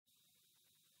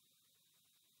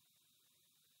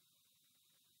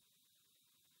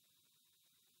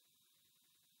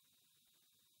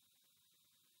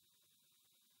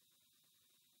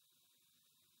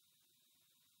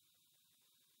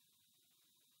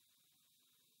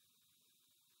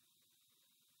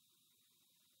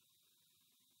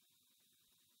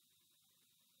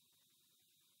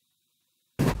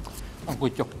អង្គុ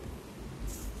យចុះ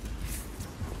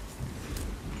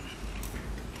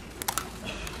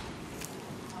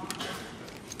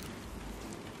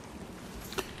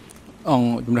អង្គ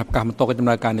ជំរាបការបន្តកិច្ចដំ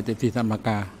ណើរការនីតិវិធីសកម្ម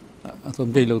ការសូម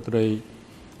ជម្រាបលោកត្រី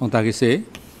អង្គតាគីសេ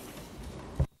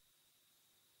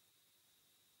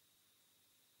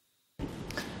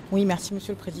Oui, merci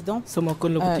Monsieur le Président.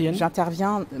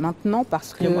 J'interviens maintenant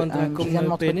parce que je viens de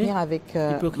m'entretenir avec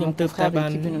mon frère de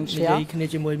l'équipe de Nunchea et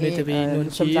nous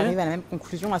sommes arrivés à la même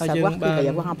conclusion, à savoir qu'il va y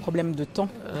avoir un problème de temps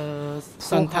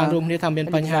pour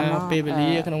l'examen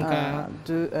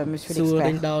de Monsieur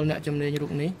l'expert.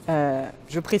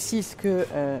 Je précise que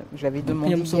j'avais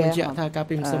demandé hier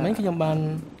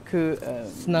que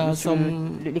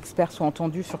l'expert soit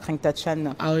entendu sur Kreng Tachan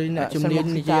seulement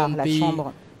plus tard, la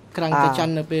Chambre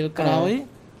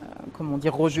comment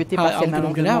dire, rejeter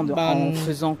partiellement l'amendement en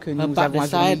faisant que nous avons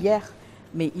adjourné hier,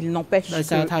 mais il n'empêche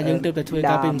que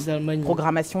la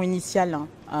programmation initiale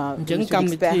de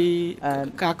l'expert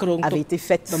avait été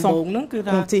faite sans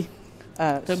compter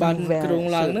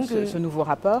ce nouveau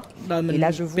rapport. Et là,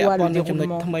 je vois le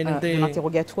déroulement de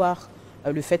l'interrogatoire,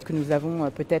 le fait que nous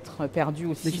avons peut-être perdu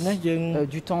aussi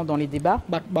du temps dans les débats.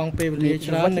 Mais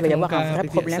je vois qu'il va y avoir un vrai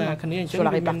problème sur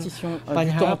la répartition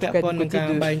du temps, en tout cas du côté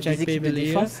des équipes de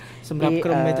défense. Et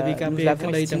nous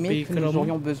avons estimé que nous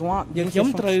aurions besoin d'une session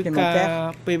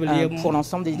supplémentaire pour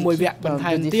l'ensemble des équipes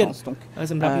de défense. Donc,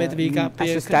 à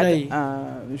ce stade,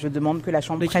 je demande que la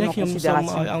Chambre prenne en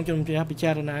considération.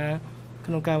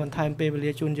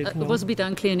 It was a bit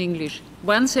unclear in English.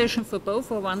 One session for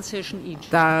both or one session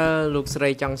each? Ta lục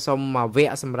sợi chẳng xong mà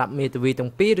vẽ sầm rạp mê tv trong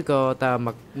pi rồi có ta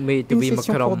mặc mê tv mặc chrome. Une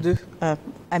session pour deux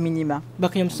à minima.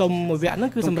 Bác em xong mà vẽ nó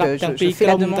cứ sầm Donc, rạp trong pi je fais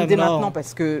la chrome demande dès maintenant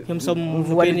parce que on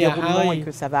voit le déroulement et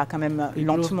que ça va quand même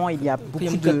lentement. Il y a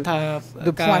beaucoup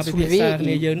de points à soulever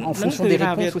et en fonction des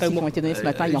réponses aussi qui ont été données ce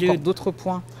matin, il y a encore d'autres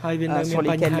points sur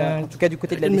lesquels, en tout cas du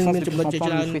côté de la défense de Puy-en-Pan,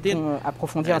 nous souhaitons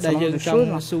approfondir un certain nombre de choses.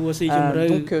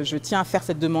 Donc je tiens à faire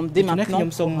cette demande dès maintenant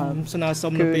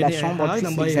pour que la Chambre puisse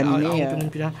l'examiner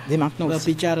dès maintenant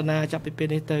aussi.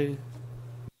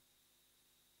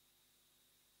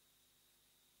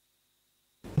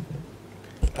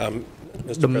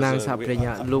 Đầm nang sạp để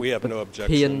nhà lục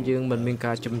thiên dương mình miền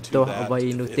cả chấm to ở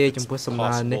vậy nụ tê chấm phơi sầm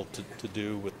nàn này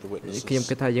khi em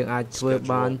cái thay dương ai chơi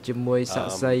ban chấm môi sạ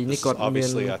say ní cọt miền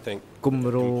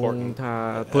cùng rong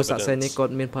thà phơi sạ say ní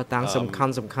cọt miền phơi tang sầm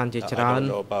khăn chỉ tràn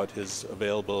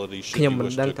khi em mình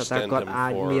đang thà ta cọt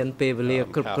ai miền pe về lia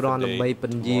cực cron làm bay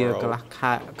bận dìa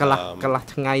cả lắc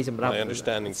ngày sầm rạp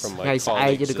ngày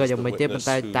sai chứ được coi giống mấy tép bên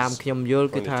tay tam khi em vô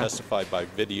cái thà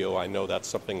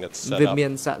về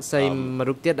miền sạ say mà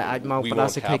rút tiết đã mau para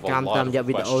sẽ khai cam tam dạ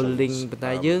video link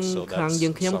tại dương khang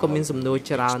dương khi em có miền sầm nồi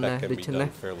tràn này được chưa này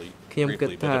khi em kết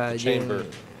thà dương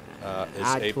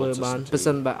ai thôi ban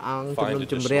person bà ăn trong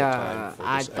chấm ria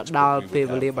ai bắt đầu về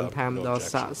về bàn tham đó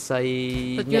sạ say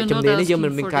nhà chấm đến giờ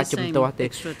mình ca chấm to thì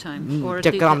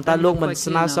chắc cầm ta luôn mình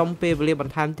sna xong về về bàn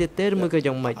tham tiết tết mới cái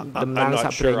dòng mạch đầm nang sạ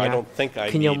về nhà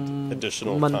khi nhom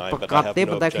mìnhประกาศเต้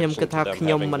bàn tay khi nhom kết thà khi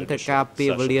nhom mình thời ca về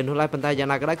về liền thôi lại bàn tay giờ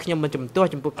nào cái đó khi nhom mình chấm to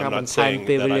chấm ca bàn tham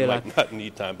về về liền là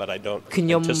khi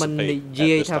nhom mình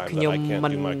dễ thà khi nhom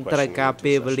mình thời ca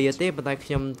về về liền tết bàn tay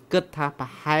khi nhom kết thà phải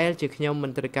hay chỉ khi nhom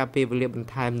mình thời ca về về bàn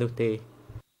tham nô tê.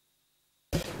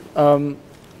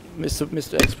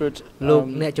 Mr. Expert, lúc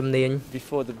nè chấm nền.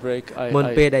 Before the break, I mình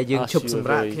về đại dương asked chụp you sầm a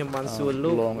rạ very khi mình xua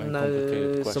lúc nơi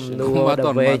sầm question. nua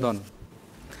đập về.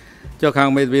 เจ้าข้าง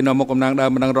เมวีนอมกำลังเดิน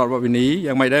มานั่งรอดวันนี้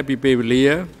ยังไม่ได้ปีเปเลี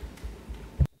ย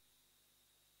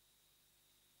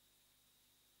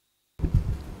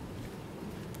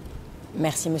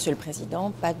Merci Monsieur le Président.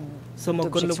 Pas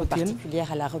d'objection particulière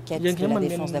à la requête de la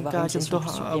défense d'avoir une session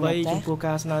supplémentaire.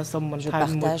 Je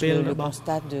partage le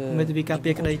constat de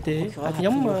procureur. A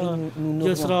priori, nous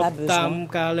n'aurions pas besoin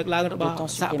de temps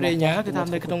supplémentaire de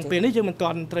notre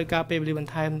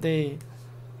côté.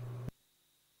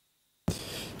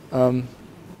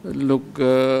 លោក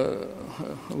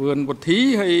វឿនវុធី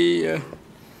ហើយ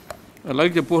ឥឡូវ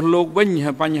ចំពោះលោកវិញ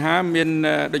បញ្ហាមាន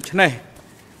ដូចនេះ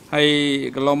ហើយ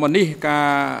កន្លងមកនេះការ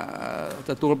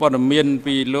ទទួលព័ត៌មាន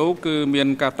ពីលោកគឺមាន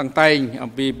ការតាំងតែង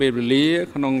អំពីពេលវេលា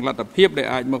ក្នុងលទ្ធភាពដែល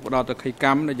អាចមកផ្ដល់ទៅខិក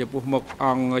ម្មនៅចំពោះមុខអ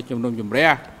ង្គជំនុំជម្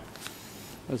រះ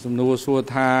សំណួរសួរ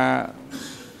ថា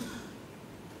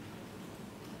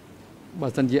បើ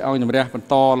សិនជាអង្គជំរះបន្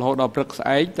តរហូតដល់ព្រឹកស្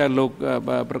អែកតែលោក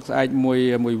ព្រឹកស្អែកមួ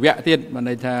យវគ្គទៀតបាន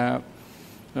ន័យថា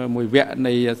មួយវគ្គ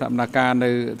នៃសកម្មភាពនៅ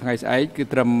ថ្ងៃស្អែកគឺ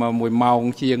ត្រឹម1ម៉ោង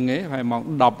ជាងទេហើយម៉ោង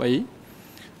10អី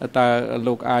តើ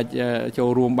លោកអាចចូល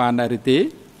រួមបានដែរឬទេ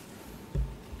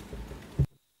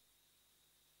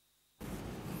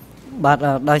បាទ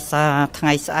ដោយសារថ្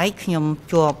ងៃស្អែកខ្ញុំ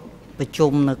ជាប់ ប្រ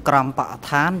ជុំនៅក្រមបរិស្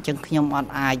ថានអញ្ចឹងខ្ញុំអ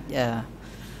ត់អាច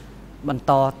បន្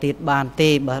តទៀតបានទេ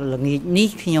បើល្ងាចនេះ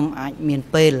ខ្ញុំអាចមាន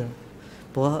ពេល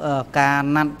ព្រោះការ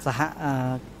ណាត់សហ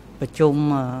ប្រជុំ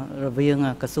រវាង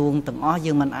ក្រសួងទាំងអស់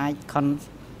យើងមិនអាចខន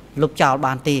លុបចោល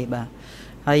បានទេបាទ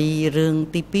ហើយរឿង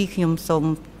ទី2ខ្ញុំសូម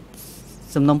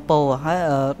សំណុំពរហើយ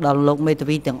ដល់លោកមេធា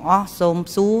វីទាំងអស់សូម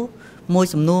សួរមួយ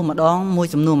សំណួរម្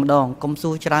ដងកុំសួ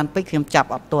រច្រើនពេកខ្ញុំចាប់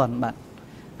អត់ទាន់បាទ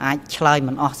អាចឆ្លើយ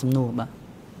មិនអស់សំណួរបាទ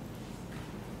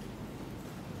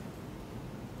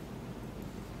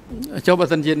ចុះបើ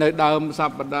សិនជានៅដើមស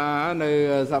ប្តាហ៍នៅ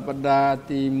សប្តាហ៍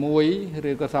ទី1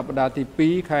ឬក៏សប្តាហ៍ទី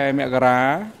2ខែមករា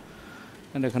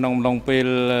នៅក្នុងអំឡុងពេល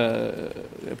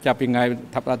ចាប់ពីថ្ងៃ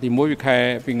សប្តាហ៍ទី1ខែ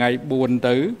ពីថ្ងៃ4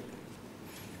ទៅ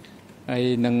ហើយ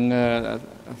នឹង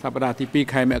សប្តាហ៍ទី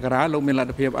2ខែមករាលោកមានលទ្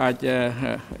ធភាពអាច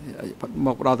ម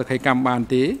កផ្ដល់សក្ខីកម្មបាន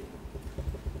ទេ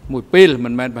មួយពេលមិ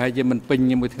នមែនប្រហែលជាមិនពេញ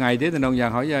មួយថ្ងៃទេទៅក្នុងយ៉ា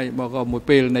ងហើយមកក៏មួយ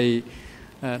ពេលនៃ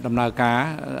ដំណើរការ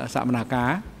សកម្មភាព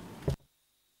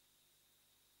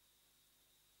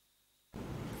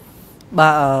បា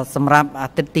ទសម្រាប់អា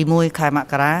ទិត្យទី1ខែម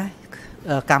ករា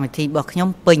កម្មវិធីរបស់ខ្ញុំ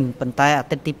ពេញប៉ុន្តែអា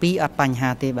ទិត្យទី2អត់បញ្ហា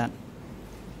ទេបាទ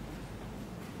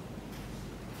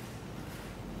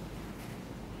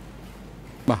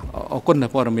បាទអរគុណដ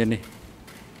ល់ព័ត៌មាននេះ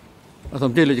សូ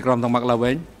មជម្រាបលោកក្រុមទាំងមកឡើង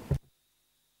វិញ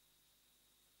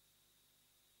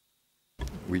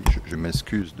Oui, je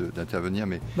m'excuse d'intervenir,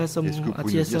 mais est-ce que vous pouvez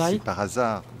nous dire si par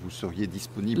hasard vous seriez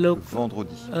disponible le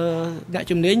vendredi? អ្នក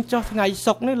ជំនាញចុះថ្ងៃ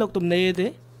សុក្រនេះលោកទំនេរទេ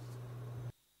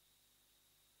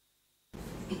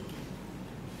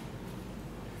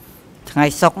ថ្ងៃ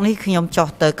សុក្រនេះខ្ញុំចុះ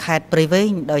ទៅខេត្តព្រៃវែ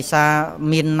ងដោយសារ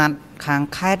មានណាត់ខាង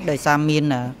ខេត្តដោយសារមាន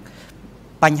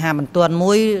បញ្ហាបន្ទាន់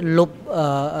មួយលុប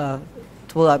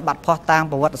ធ្វើឲ្យបាត់ផុសតាង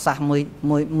ប្រវត្តិសាស្ត្រ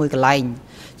មួយកន្លែងអ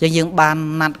ញ្ចឹងយើងបាន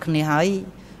ណាត់គ្នាហើយ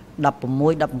16 17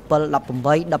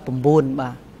 18 19បា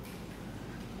ទ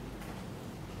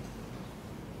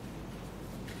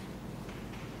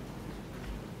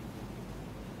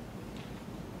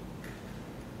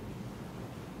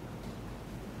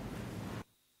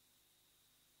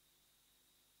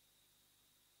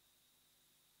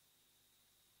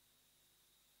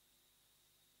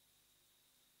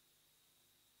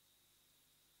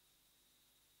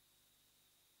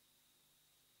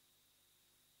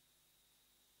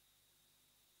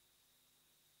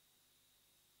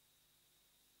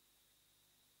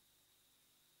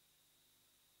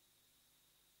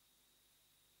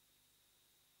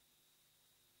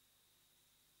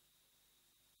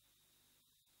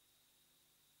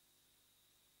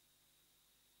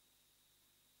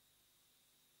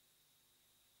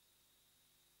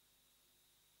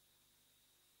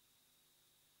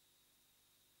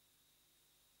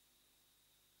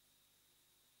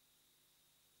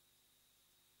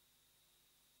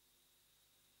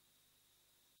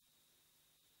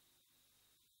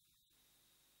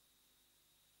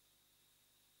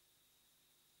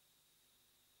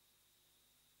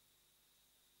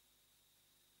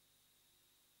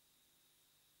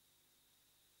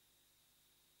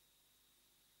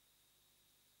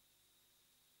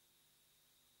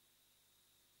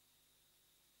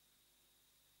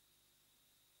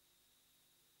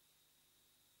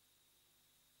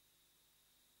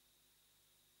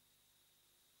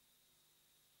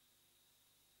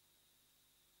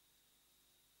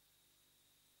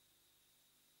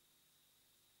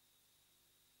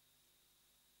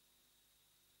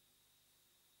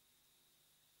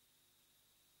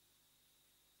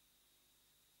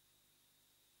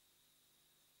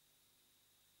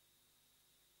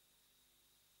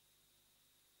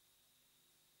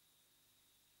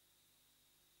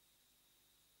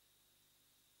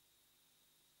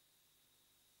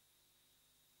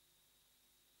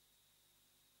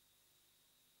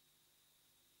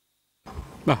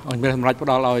បាទអរគុណសម្រាប់ផ្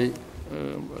ដល់ឲ្យ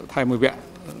ថែមមួយវគ្គ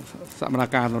សកម្មភាព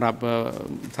សម្រាប់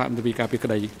សហមន្ត្រីការពារក្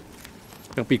តី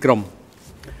ទាំងពីរក្រុម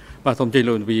បាទសូមជ័យ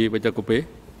លោកវិវិជ្ជកូពេ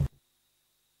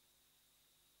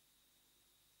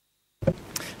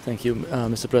Thank you,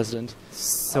 Mr. President.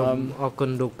 សូមអរគុណ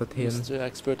លោកប្រធាន Mr.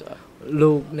 Expert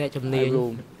លោកអ្នកជំនាញ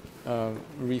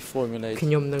reformulate ខ្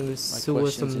ញុំនឹងសួរ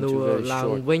សំណួរឡើង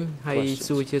វិញហើយ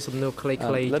សួរជាសំណួរខ្លីៗ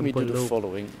ចំពោះលោក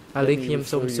ហើយខ្ញុំ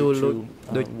សូមសួរលោក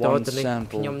ដូចតទៅនេះ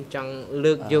ខ្ញុំចង់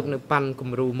លើកយកនៅប៉ាន់គំ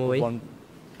រូមួយ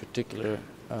particular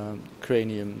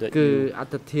cranium that គឺអត្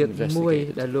តធាតុមួយ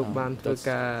ដែលលោកបានធ្វើ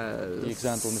ការ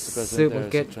ស៊ើបអ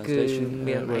ង្កេតគឺ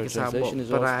មានឯកសារបក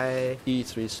ប្រែ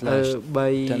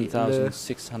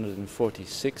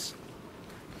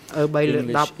E3/10646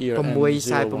 English ERM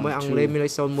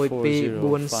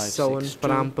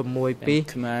 01240562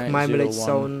 Khmer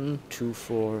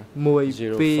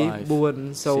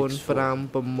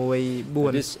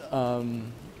 01240564. This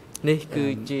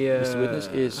Mr. Witness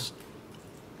is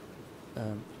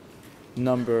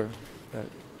number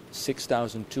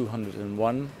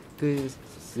 6201.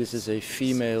 This is a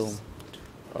female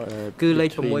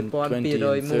between 20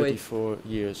 and 34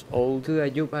 years old.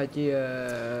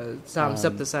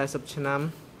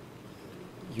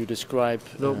 You describe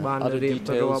other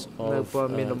details of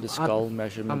the skull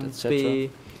measurement, etc.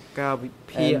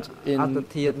 And in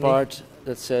the part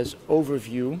that says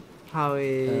overview,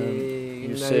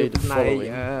 you say the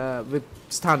following.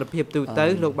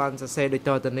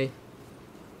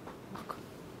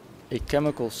 A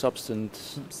chemical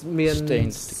substance stained the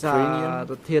cranium,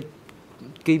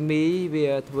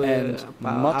 and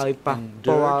mud and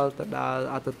dirt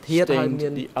stained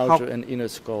the outer and inner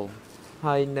skull,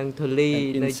 and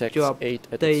insects ate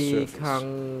at its surface.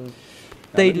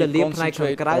 Now, let me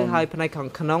concentrate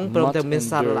on mud and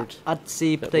dirt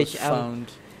that was found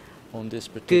on this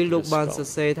particular skull.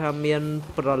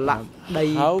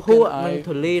 How can I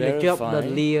verify that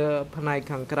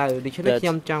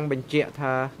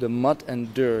the mud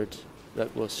and dirt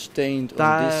that was stained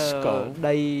on this skull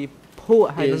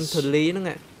is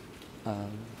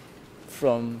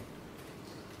from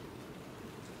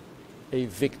a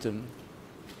victim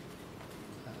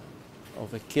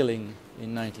of a killing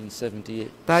in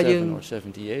 1977 or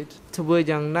 78,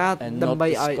 and not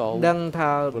the skull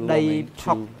belonging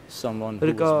to someone who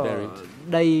was buried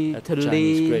at the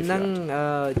Chinese graveyard.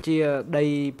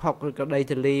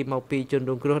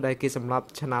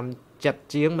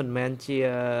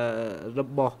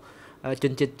 ជ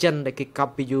នជាតិចិនដែលគេក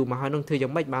ប់ពីយូរមកហើយនោះធ្វើយ៉ា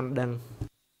ងម៉េចបានដឹង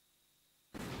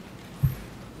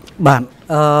បាទ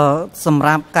សម្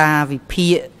រាប់ការវិភា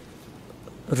គ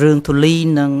រឿងធូលី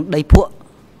និងដីភក់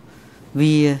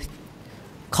វា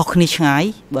ខុសគ្នាឆ្ងាយ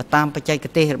បើតាមបច្ចេក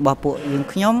ទេសរបស់ពួកយើង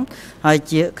ខ្ញុំហើយ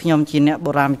ជាខ្ញុំជាអ្នក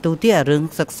បុរាណវិទូទៀតរឿង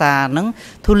សិក្សាហ្នឹង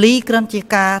ធូលីគ្រាន់ជា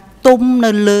ការទុំ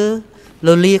នៅលើល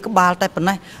លាក្បាលតែប៉ុណ្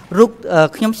ណេះរូប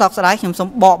ខ្ញុំសោកស្ដាយខ្ញុំសូម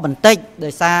បកបន្តិច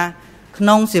ដោយសារក្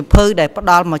នុងសៀវភៅដែលផ្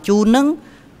ដល់មកជូននឹង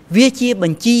វាជាប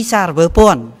ញ្ជីសារពើព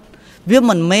ន្ធវា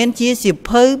មិនមែនជាសៀវ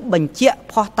ភៅបញ្ជាក់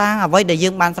ផុសតាងអ្វីដែលយើ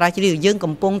ងបានស្រាវជ្រាវយើង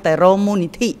កំពុងតែរកមូលនិ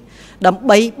ធិដើម្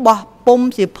បីបោះពុំ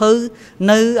សៀវភៅ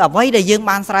នៅអ្វីដែលយើង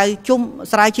បានស្រាវ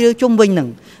ជ្រាវជុំវិញនឹង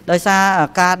ដោយសារ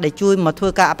ការដែលជួយមកធ្វើ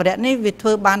ការអភិរក្សនេះវាធ្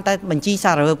វើបានតែបញ្ជី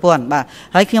សារពើពន្ធបាទ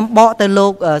ហើយខ្ញុំបកទៅលោ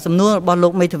កសំណួររបស់លោ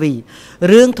កមេធាវី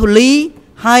រឿងធូលី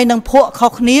ហើយនឹងភក់ខុ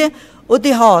សគ្នាឧ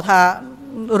ទាហរណ៍ថា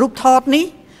រូបថតនេះ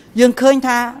យើងឃើញ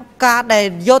ថាការដែល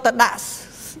យកទៅដាក់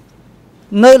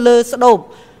នៅលើស្ដូប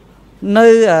នៅ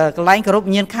កន្លែងគោរព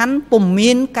ញាណខណ្ឌពុំ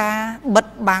មានការបិទ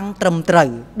បាំងត្រឹមត្រូវ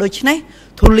ដូច្នេះ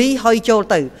ធូលីហើយចូល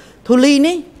ទៅធូលី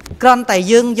នេះគ្រាន់តែ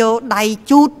យើងយកដៃ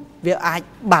ជូតវាអាច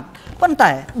បាត់ប៉ុន្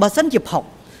តែបើសិនជាផុក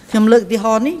ខ្ញុំលើកឧទាហ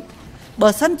រណ៍នេះបើ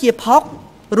សិនជាផុក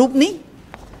រូបនេះ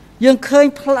យើងឃើញ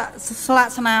ស្លាក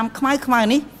ស្នាមខ្មៅ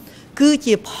នេះគឺ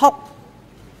ជាផុក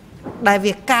ដែល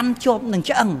វាកាន់ជាប់នឹង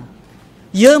ឆ្អឹង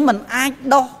យើងមិនអាច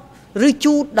ដោះឬ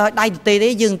ជូតដោយដៃទទេ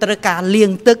យើងត្រូវការលា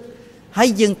ងទឹកហើយ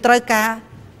យើងត្រូវការ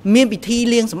មានពិធី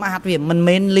លាងសម្អាតវាមិន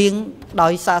មែនលាងដោ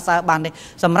យសើបានទេ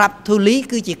សម្រាប់ធូលី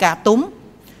គឺជាការទុំ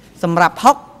សម្រាប់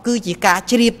ហុកគឺជាការ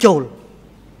ជ្រាបចូល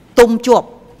ទុំជាប់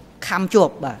ខំជា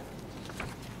ប់បាទ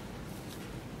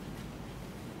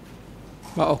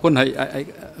អរគុណហើយ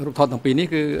រូបថតទាំងពីរនេះ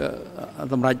គឺ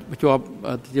សម្រាប់ជាប់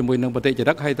ជាមួយនឹងបតិច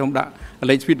រិកហើយត្រូវដាក់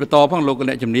លេខស្វីតបន្តផងលោក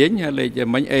អ្នកជំនាញលេខ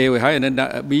មិញ A ហើយហើយនឹងដា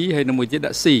ក់ B ហើយនឹងមួយទៀត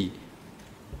ដាក់ C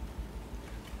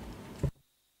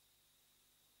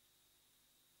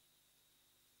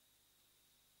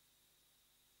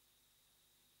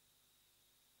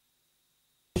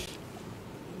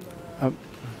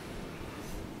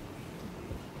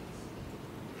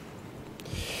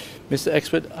Mr.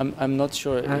 Expert, I'm not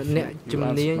sure if you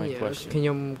answered my question. ខ្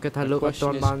ញុំគិតថាលោកអត់ទា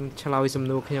ន់បានឆ្លើយសំ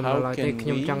ណួរខ្ញុំនៅឡើយទេខ្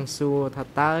ញុំចង់សួរថា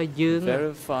តើយើង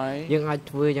អាច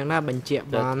ធ្វើយ៉ាងណាបញ្ជាក់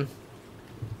បាន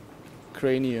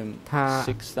cranium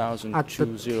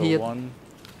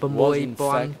 6201 was in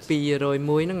fact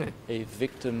 6201 ហ្នឹង a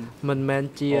victim មិនមែន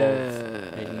ជា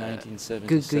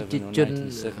គឺជាជន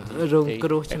រងគ្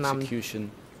រោះឆ្នាំ77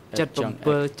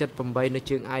 78នៅ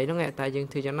ជើងឯងហ្នឹងតែយើង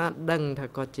ធ្វើយ៉ាងណាដឹងថា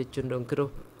គាត់ជាជនរងគ្រោះ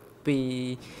ពី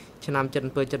ឆ្នាំ77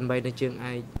 78នៅជើង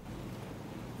ឯង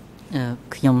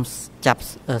ខ្ញុំចាប់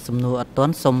សំណួរអត់ទា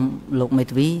ន់សូមលោកមេ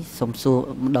ធាវីសូមសួរ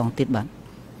ម្ដងទៀតបាទ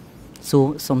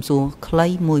សូមសួរខ្លី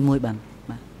មួយបាទ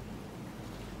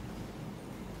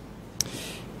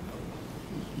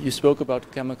You spoke about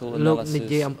chemical analysis លោកនិ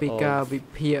យាយអំពីការវិ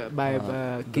ភាគបែប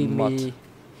គីមី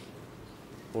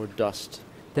or dust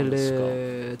on the skull.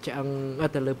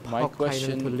 My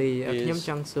question is,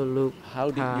 how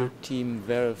did your team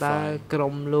verify that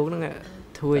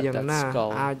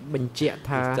skull,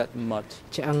 if that mud,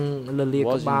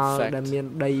 was in fact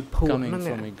coming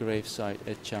from a gravesite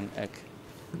at Chang Ek?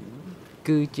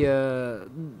 គឺជា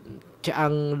ឆ្អឹ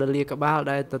ងលលាក្បាល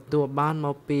ដែលទទួលបានម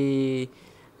កពី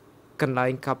កន្លែ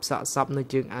ងកាប់សាកសពនៅ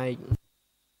ជើងឯក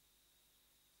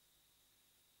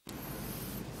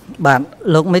បាទ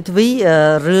លោកមេធាវី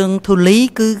រឿងធូលី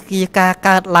គឺជាការ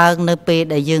កើតឡើងនៅពេល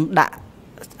ដែលយើងដាក់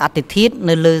អតិធិធ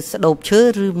នៅលើស្ដូបឈើ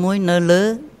ឬមួយនៅលើ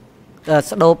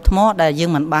ស្ដូបថ្មដែលយើ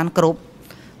ងមិនបានគ្រប់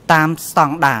តាមស្ត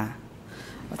ង់ដារ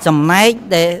ចំណែក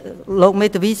ដែលលោកមេ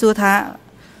ធាវីសួរថា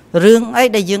រឿងអី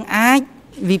ដែលយើងអាច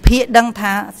វិភាគដឹង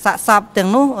ថាសាកសពទាំង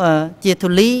នោះជាធូ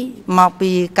លីមក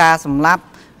ពីការសម្លាប់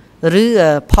ឬ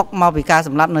ផុកមកពីការស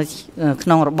ម្លាប់នៅក្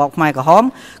នុងរបបខ្មែរក្រហម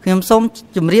ខ្ញុំសូម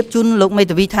ជម្រាបជូនលោកមេ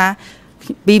ធាវីថា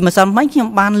ពីម្សិលមិញខ្ញុំ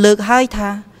បានលើកហើយថា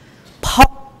ផុក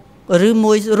ឬ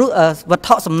មួយវត្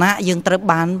ថុសំណាកយើងត្រូវ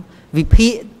បានវិភា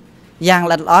គយ៉ាង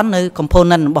ល្អិតល្អន់នៅ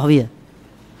component របស់វា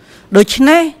ដូច្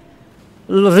នេះ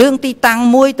រឿងទីតាំង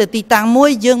មួយទៅទីតាំងមួយ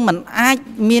យើងមិនអាច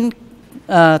មាន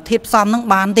ធាតុផ្សំនឹង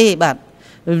បានទេបាទ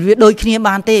វាដូចគ្នា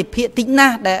បានទេភាគតិចណា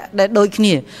ស់ដែលដូចគ្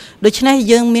នាដូច្នេះ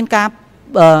យើងមានការ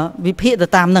វិភាគទៅ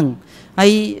តាមនឹងហើ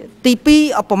យទី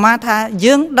2ឧបមាថា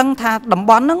យើងដឹងថាតំ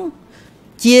បន់ហ្នឹង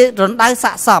ជារណ្ដៅ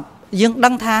សាកសពយើងដឹ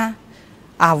ងថា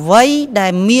អ្វីដែ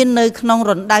លមាននៅក្នុង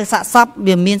រណ្ដៅសាកសព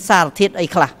វាមានសារធាតុអី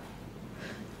ខ្លះ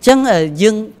អញ្ចឹងយើ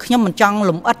ងខ្ញុំមិនចង់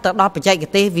លំអិតទៅដល់បច្ចេក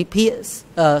ទេសវិភាគ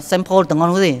sample ទាំង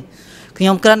នោះទេខ្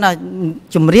ញុំគ្រាន់តែ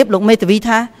ជម្រាបលោកមេធាវី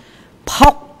ថាផុ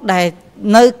កដែល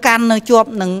នៅកាន់នៅជាប់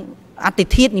នឹងអតិ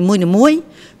ធិធនីមួយៗ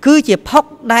គឺជាផុក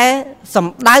ដែលស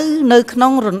ម្ដៅនៅក្នុ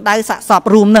ងរណ្ដៅសាកសព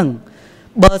រួមនឹង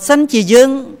បើសិនជាយើង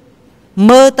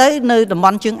មើលទៅនៅតំប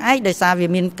ន់ជើងឯកដោយសារវា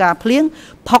មានការភ្លៀង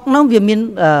ផុកនោះវាមាន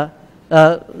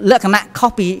លក្ខណៈខុស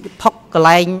ពីផុកកន្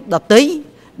លែងដទៃ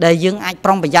ដែលយើងអាចប្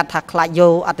រុងប្រយ័ត្នថាខ្លាចយ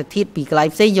កអតិធិធពីកន្លែង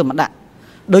ផ្សេងយកមកដាក់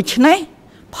ដូច្នេះ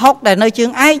ផុកដែលនៅជើង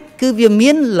ឯកគឺវា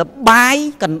មានលបាយ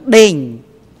កណ្ដេង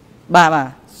បាទ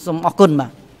សូមអរគុណបា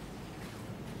ទ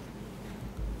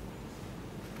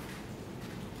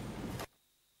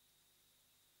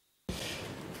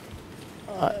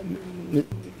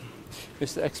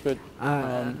Mr. Expert,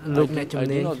 I do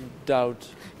not doubt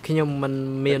ខ្ញុំមិន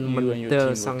មានមន្ទិល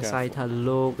សង្ស័យថា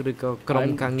លោកឬក៏ក្រុម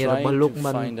ការងាររបស់លោក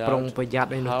មិនប្រុងប្រយ័ត្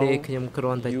នអីនោះទេខ្ញុំគ្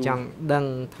រាន់តែចង់ដឹង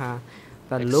ថា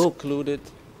តើលោក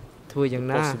ធ្វើយ៉ាង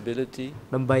ណា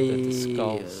ដើម្បី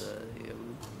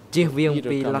ជៀសវាង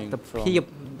ពីលទ្ធភាព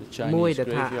មួយដែល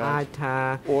ថាអាចថា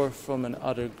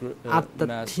អត្ត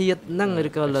ធាតុហ្នឹងឬ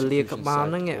ក៏លលាក្បាល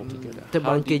ហ្នឹងទៅ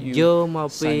បានគេយកមក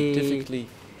ពី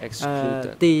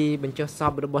ទីបញ្ចុះស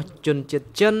ពរបស់ជនជាតិ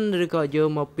ចិនឬក៏យក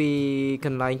មកពីក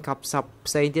ន្លែងកាប់សព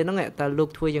ផ្សេងទៀតហ្នឹងតើលោក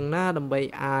ធ្វើយ៉ាងណាដើម្បី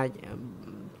អាច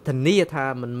ធានាថា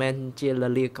មិនមែនជាល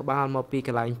លាក្បាលមកពីក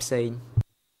ន្លែងផ្សេង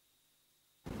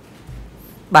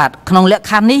បាទក្នុងលក្ខ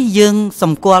ខណ្ឌនេះយើងស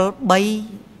ម្គាល់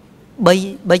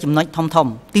3ចំណុចធំ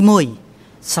ទី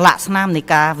1ស្លាកស្នាមនៃ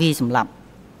ការវាយសម្លាប់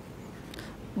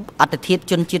អត្តធាតុ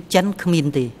ជនជាតិចិនគ្មាន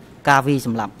ទេការវាយស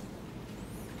ម្លាប់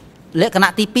លក្ខ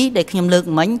ណៈទី2ដែលខ្ញុំលើក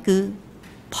មិញគឺ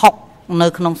ផុកនៅ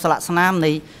ក្នុងស្លាកស្នាម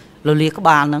នៃលលាក្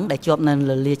បាលហ្នឹងដែលជាប់នៅ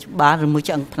លលាក្បាលឬមួយ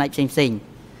ឆ្អឹងផ្នែកផ្សេង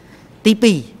ទី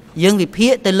2យើងវិភា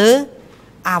គទៅលើ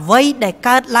អ្វីដែល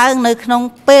កើតឡើងនៅក្នុង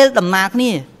ពេលដំណើរគ្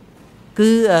នា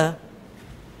គឺ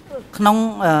ក្នុង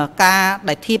ការ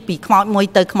ដែលធៀបពីខ្មោចមួយ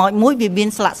ទៅខ្មោចមួយវាមាន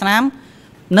ស្លាកស្នាម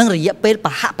និងរយៈពេល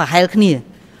ប្រហាក់ប្រហែលគ្នា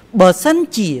បើសិន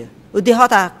ជាឧទាហរ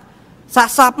ណ៍ថាសាក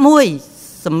សពមួយ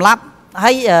សម្រាប់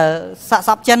ហើយសាកស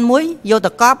ពចិនមួយយក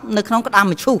ទៅកប់នៅក្នុងក្តាម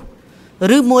មឈូស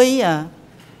ឬមួយ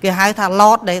គេហៅថាឡ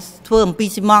តដែលធ្វើអំពី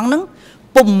ស៊ីម៉ង់ហ្នឹង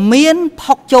ពុំមាន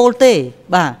ផុកចូលទេ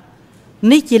បាទ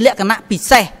នេះជាលក្ខណៈពិ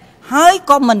សេសហើយ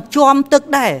ក៏មិនជាប់ទឹក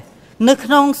ដែរនៅក្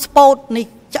នុងស្ពោតនេះ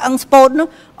ឆ្អឹងស្ពោតនោះ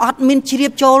អត់មានជ្រា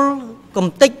បចូលកំ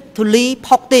តិចធូលី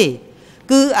ផុកទេ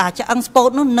គឺអាចឆ្អឹងស្ពោត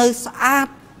នោះនៅស្អាត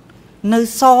នៅ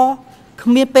សគ្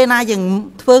មានពេលណាយើង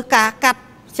ធ្វើការកាត់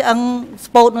ឆ្អឹង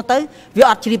ស្ពោតនោះទៅវា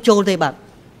អត់ជ្រាបចូលទេបាទ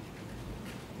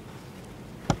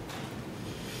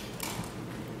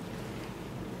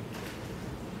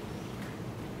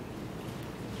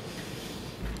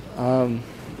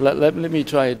Let me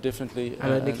try it differently.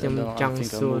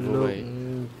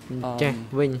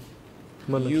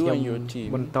 You and your team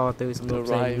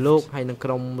arrived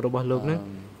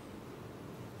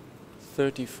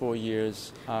 34 years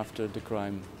after the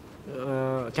crime.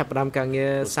 ចាប់ផ្ដើមការងា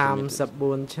រ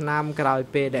34ឆ្នាំក្រោយ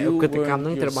ពេលដែលឧក្រិដ្ឋកម្មនឹ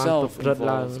ងត្រូវបានប្រព្រឹត្ត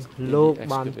ឡើងលោក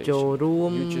បានចូលរួ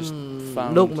ម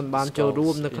លោកមិនបានចូលរួ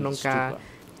មនៅក្នុងការ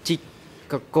ជីក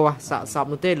កកោះសាកសព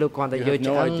នោះទេលោកគ្រាន់តែយក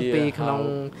ឆ្អឹងពីក្នុង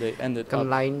កន្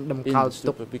លែងដំកល់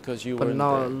ទុកប៉ុន្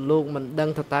តែលោកមិនដឹង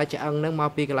ថាតើឆ្អឹងហ្នឹងមក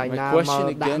ពីកន្លែងណាមក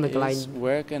ដាក់នៅកន្លែង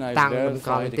តាំងដំក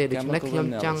ល់ទេដូច្នេះខ្ញុំ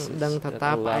ចង់ដឹងថា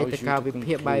តើផ្អែកទៅការវិ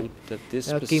ភាគបែប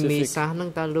គីមីសាស្ត្រហ្នឹង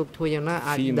តើលោកធ្វើយ៉ាងណា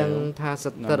អាចដឹងថា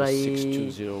ស្ត្រី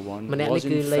ម្នាក់នេះ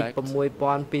គឺលេខ6201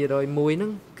ហ្នឹ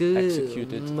ងគឺ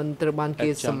មិនត្រូវបានគេ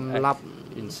សម្លាប់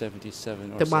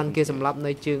ត្រូវបានគេសម្លាប់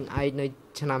នៅជើងឯកនៅ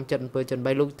ឆ្នាំ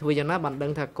77លោកធ្វើយ៉ាងណាបានដឹ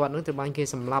ងថាគាត់នឹងត្រូវបានគេ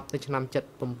សម្លាប់នៅឆ្នាំ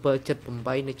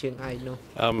7778នៅជើងឯកនោះ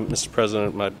Mr.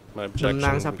 President my objection តំ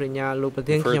ណាងសព្វញ្ញាលោកប្រ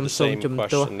ធានខ្ញុំសូមជំ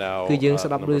ទាស់គឺយើងស្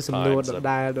ដាប់ឮសំណួរដ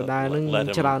ដែលនឹង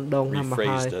ច្រើនដងណាស់មក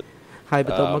ហើយប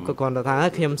ន្ទាប់មកក៏គាត់ថា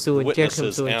ខ្ញុំសួរអញ្ចេះខ្ញុំ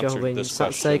សួរចុះវិញសា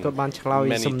ក់សីគាត់បានឆ្លើយ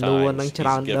សំណួរនឹងច្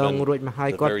រើនដងរួចមកហើ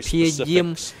យគាត់ព្យាយាម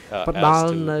ផ្ដល់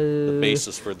នៅ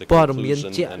ព័ត៌មាន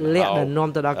ជាក់លាក់ដែលនាំ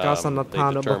ទៅដល់ការសន្និដ្ឋាន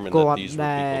របស់គាត់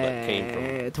ដែល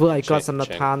ធ្វើឲ្យគាត់សន្និ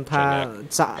ដ្ឋានថា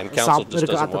សាក់សពឬ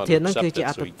ក៏អត្តធាតុហ្នឹងគឺជា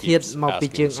អត្តធាតុមកពី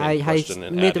ជើងឯកហើយ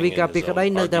មេធាវីការពីក្តី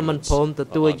នៅតែមិនព្រមទ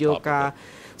ទួលយកការ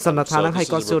សន្និដ្ឋានហ្នឹងឲ្យ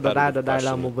គាត់សួរដដែល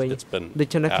ឡើងមកវិញដូ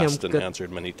ច្នេះខ្ញុំគិត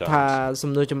ថា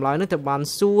សំណួរចម្លើយហ្នឹងទៅបាន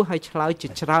សួរឲ្យឆ្លើយជា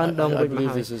ច្រើនដងរួចមក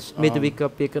ហើយមេធាវីក៏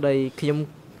ពីក្តីខ្ញុំ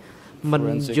មិន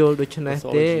យល់ដូច្នេះ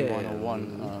ទេ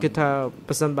គឺថា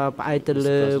ប្រសិនបើផ្អែកទៅ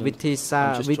លើវិធីសាស្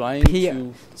ត្រវិភាគ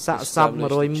សាកសព101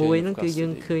ហ្នឹងគឺយើ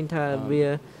ងឃើញថាវា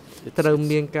ត្រូវ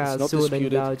មានការសួរដ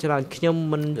ល់ច្រើនខ្ញុំ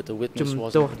មិនជំ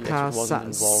ទាស់ថាសាក់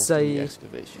សី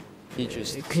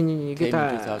គេថា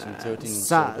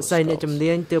សាក់សីអ្នកជំ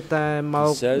នាញទើបតែម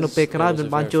កនៅពេលក្រោយមិន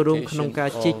បានចូលរួមក្នុងការ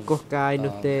ជីកកោះកាយ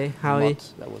នោះទេហើយ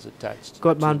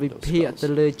គាត់បានវិភាគទៅ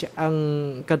លើឆ្អឹង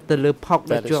គាត់ទៅលើផុក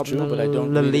ដែលជាប់នឹងល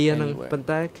លានឹងប៉ុន្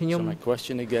តែខ្ញុំ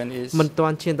មិនទា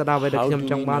ន់ឈានទៅដល់អ្វីដែលខ្ញុំ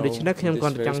ចង់បានដូច្នេះខ្ញុំគា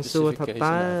ត់ចង់សួរថា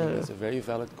តើ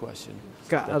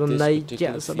ករណីជា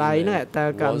ក់ស្ដែងហ្នឹងតើ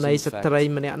ករណីស្ត្រី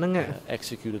ម្នាក់ហ្នឹង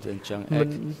មិន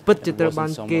ពិតជាត្រូវបា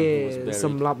នគេស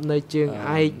ម្លាប់នៅជើង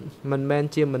ឯកមិនមែន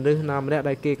ជាមនុស្សណាម្នាក់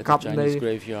ដែលគេកប់នៅ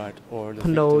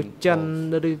ភ្នូចិន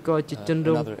ឬក៏ជាជនរ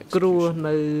ងគ្រោះ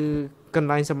នៅកន្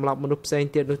លែងសម្លាប់មនុស្សផ្សេង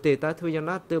ទៀតនោះទេតើធ្វើយ៉ាង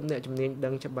ណាទើបអ្នកជំនាញដឹ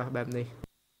ងច្បាស់បែបនេះ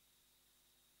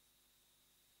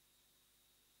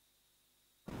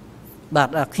បាទ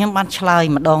ខ្ញុំបានឆ្លើយ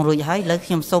ម្ដងរួចហើយឥឡូវខ្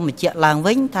ញុំសូមបញ្ជាក់ឡើង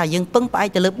វិញថាយើងពឹងផ្អែក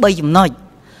ទៅលើ3ចំ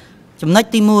ណុច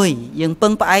ទី1យើងពឹ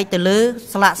ងផ្អែកទៅលើ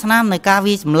ស្លាកស្នាមនៃការ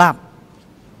វាយសម្លាប់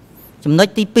ចំណុច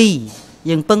ទី2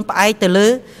យើងពឹងផ្អែកទៅលើ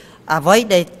អ្វី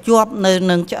ដែលជាប់នៅ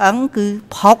នឹងឆ្អឹងគឺ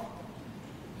ផុក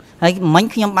ហើយមិញ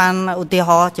ខ្ញុំបានឧទាហ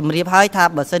រណ៍ជម្រាបហើយថា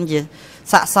បើសិនជា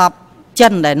សាកសពចិ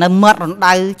នដែលនៅមាត់រណ្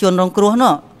ដៅជនរងគ្រោះ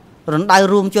នោះរណ្ដៅ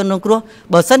រួមជនរងគ្រោះ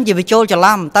បើសិនជាវាចូលច្រ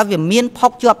ឡំតើវាមានផុ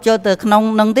កជាប់ចូលទៅក្នុង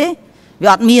នឹងទេវា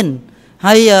អត់មាន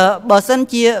ហើយបើសិន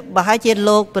ជាប្រហែលជា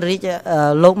លោកបរិយា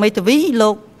លោកមេធាវីលោ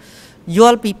កយ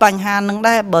ល់ពីបញ្ហានឹង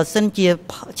ដែរបើសិនជា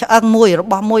ឆ្អឹងមួយរ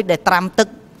បស់មួយដែលត្រាំទឹក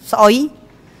ស្អុយ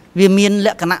វាមានល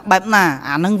ក្ខណៈបែបណា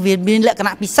អានឹងវាមានលក្ខ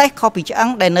ណៈពិសេសខុសពីឆ្អឹង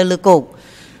ដែលនៅលើគោក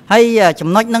ហើយចំ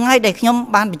ណុចហ្នឹងហើយដែលខ្ញុំ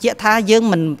បានបញ្ជាក់ថាយើង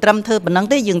មិនត្រឹមធ្វើប៉ុណ្ណឹង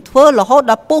ទេយើងធ្វើរហូត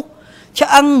ដល់ពុះឆ្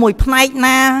អឹងមួយផ្នែក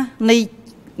ណា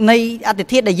នៃអត្ត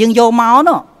ធាតុដែលយើងយកមក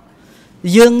នោះ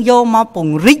យើងយកមកព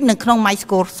ង្រីកនៅក្នុង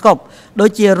microscope ដូច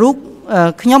ជារូប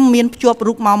ខ្ញុំមានភ្ជាប់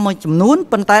រូបមកមួយចំនួន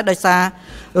ប៉ុន្តែដោយសារ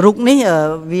រូបនេះ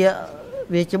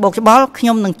វាច្បោកច្បល់ខ្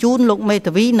ញុំនឹងជូនលោកមេ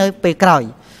ធាវីនៅពេលក្រោយ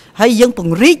ហើយយើងព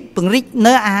ង្រីក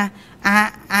នៅ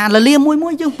អាលលាមួ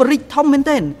យយើងពង្រីកធំមែន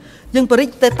ទែនយើងពង្រីក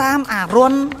ទៅតាមអារ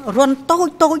ន់តូច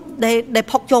ដែល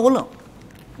ផុកចូល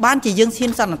បានជាយើងឈាន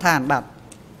សន្និដ្ឋានបាទ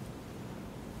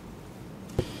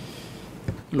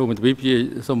លោកមេធាវី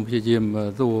សូមព្យាយាម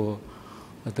សួរ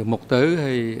ទៅមុខទៅ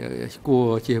ហើយគួរ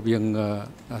ជៀសវាង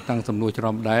តាំងសំណួរច្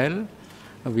រំដែល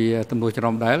វាសំណួរច្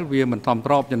រំដែលវាមិនសមស្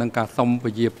របទៅនឹងការសុំព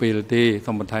ជាពេលទេ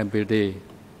សុំបន្ថែមពេលទេ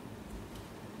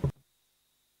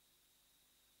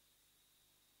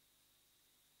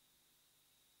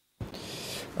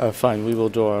Fine, we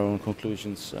will draw our own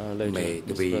conclusions later,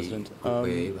 Mr. President.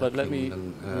 But let me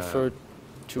refer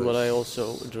to what I also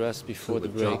addressed before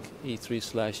the break,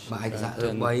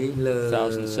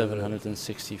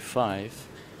 E3/10,765.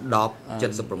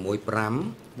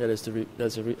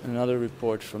 That's another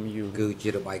report from you.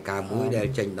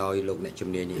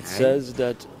 It says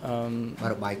that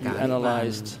you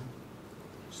analyzed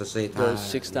those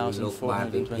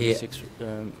 6,426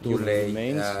 human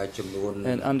remains,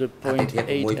 and under point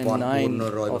 8 and 9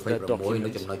 of that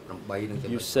document,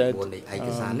 you said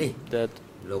that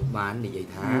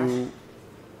you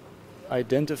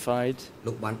identified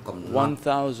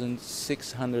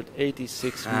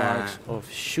 1,686 marks of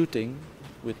shooting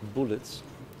with bullets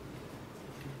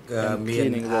and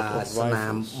cleaning of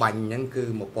rifles,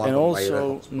 and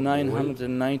also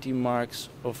 990 marks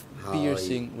of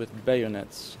piercing with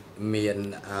bayonets.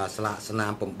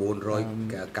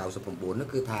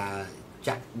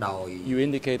 You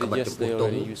indicated yesterday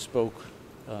already you spoke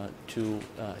to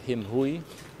him Hui.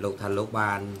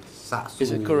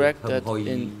 Is it correct that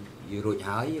in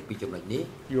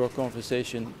your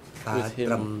conversation with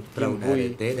him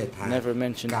Hui never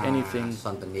mentioned anything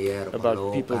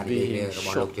about people being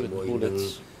shot with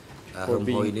bullets or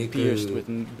being pierced with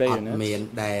bayonets?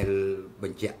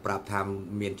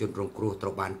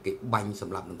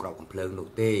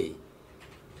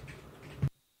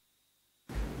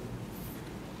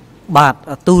 បាទ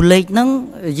ទូលេខហ្នឹង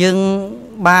យើង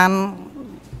បាន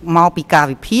មកពីការ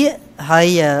វិភាគហើយ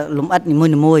លំអិតនី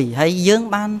មួយៗហើយយើង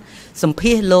បានសម្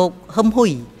ភាសលោកហឹមហ៊ុ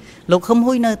យលោកហឹម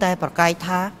ហ៊ុយនៅតែប្រកាស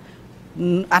ថា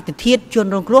អតិថិជន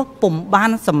រងគ្រោះពុំបា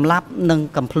នសម្លាប់នឹង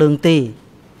កំភ្លើងទេ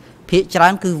ភាគច្រើ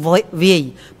នគឺវាយ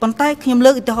ប៉ុន្តែខ្ញុំ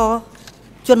លើកឧទាហរណ៍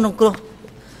ជនរងគ្រោះ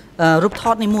រូបថ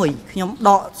តនេះមួយខ្ញុំដ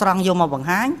កស្រង់យកមកបង្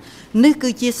ហាញនេះគឺ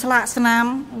ជាស្លាកស្នាម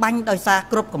បាញ់ដោយសារ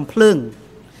គ្រាប់កំភ្លើង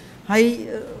ហើយ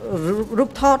រូប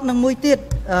ថតនឹងមួយទៀត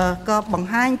ក៏បង្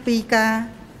ហាញពីការ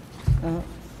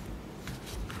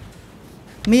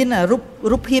មាន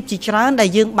រូបភាពជាច្រើនដែល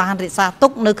យើងបានរក្សាទុ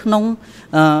កនៅក្នុង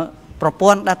ប្រព័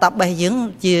ន្ធ database យើង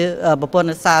ជាប្រព័ន្ធ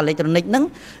សារអេឡិចត្រូនិកហ្នឹង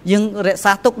យើងរក្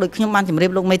សាទុកដោយខ្ញុំបានជម្រាប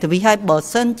លោកមេធាវីហើយបើ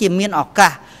សិនជាមានឱកា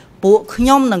សពួកខ្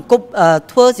ញុំនឹងគប់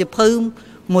ធ្វើសៀវភៅ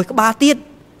មួយក្បាលទៀត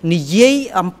និយាយ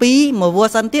អំពីមួយ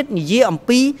version ទៀតនិយាយអំ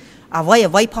ពីអ្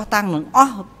វីផុសតាំងនឹងអ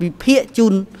ស់វិភាគជូ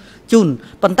ន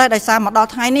ប៉ុន្តែដោយសារមកដល់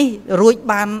ថ្ងៃនេះរួច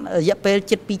បានរយៈពេល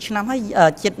ជិត2ឆ្នាំហើយ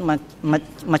ជិត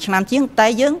មួយឆ្នាំជាងតែ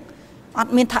យើងអ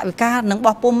ត់មានថវិកានឹង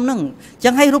បោះពុំនឹងអញ្ចឹ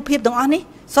ងហើយរូបភាពទាំងអស់នេះ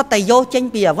សុទ្ធតែយកចេញ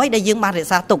ពីអ្វីដែលយើងបានរ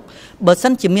ក្សាទុកបើសិ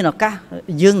នជាមានឱកាស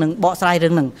យើងនឹងបកស្រាយរឿ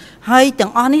ងហ្នឹងហើយទាំ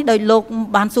ងអស់នេះដោយលោក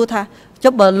បានសួរថា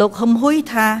ចុះបើលោកហឹមហ៊ុយ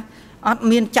ថាអត់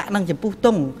មានចាក់នឹងចំពោះ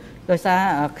តុងដោយសារ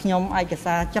ខ្ញុំឯក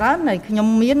សារច្រើនហើយខ្ញុំ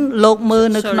មានលោកមើល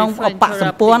នៅក្នុងអបស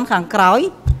ម្ព័ន្ធខាងក្រោយ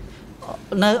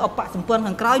នៅអបសម្ព័ន្ធ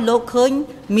ខាងក្រោយលោកឃើញ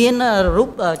មានរូប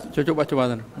ជួយ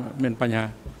មានបញ្ហា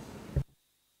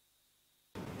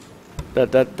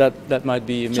That might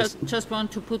be just want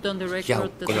to put on the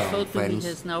record that the photo he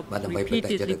has now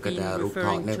repeatedly been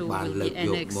referring to will be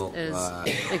annexed as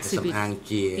exhibit D,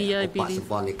 I believe.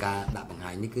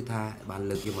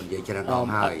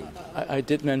 I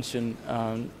did mention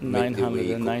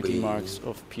 990 marks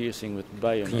of piercing with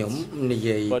bayonets.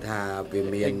 But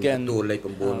again, him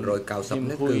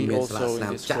Hui also in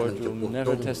this courtroom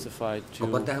never testified to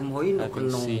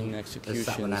having seen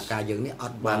executions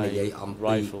by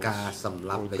rifles.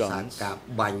 Or guns.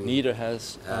 Neither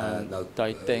has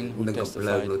Tai Teng, who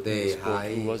testified in this court,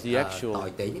 who was the actual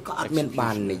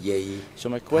executioner. So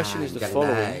my question is the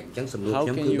following: how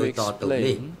can you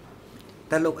explain,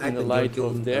 in the light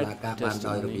of their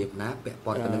testimony, that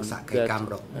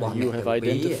you have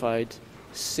identified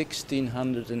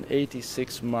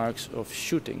 1,686 marks of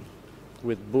shooting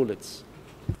with bullets?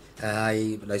 ហើយ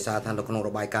ដោយសារថានៅក្នុងរ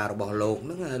បាយការណ៍របស់លោកហ្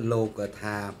នឹងលោក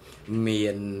ថាមា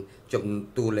ន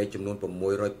តួលេខចំនួន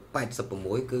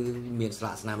686គឺមានស្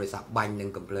លាកស្នាមដោយសារបាញ់នឹង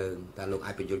កំភ្លើងតើលោក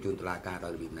អាចបញ្យល់ជូនតុលាការដោ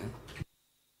យរបៀបណា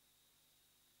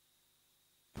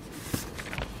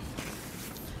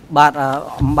បាទ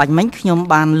បាញ់មិញខ្ញុំ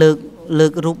បានលើ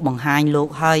ករូបបង្ហាញលោក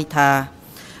ហើយថា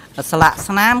ស្លាក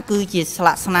ស្នាមគឺជាស្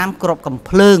លាកស្នាមគ្រាប់កំ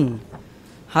ភ្លើង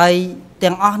ហើយ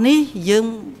ទាំងអស់នេះយើង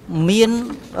មាន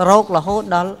រោគរហូត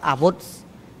ដល់អាវុធ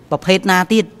ប្រភេទណា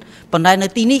ទៀតប៉ុន្តែនៅ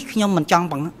ទីនេះខ្ញុំមិនចង់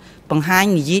បង្ហាញ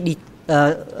និយាយ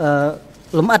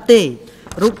លំអិតទេ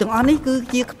រូបទាំងអស់នេះគឺ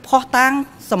ជាផុសតាង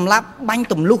សម្រាប់បាញ់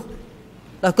ទម្លុះ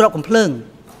ដល់គ្រាប់កំភ្លើង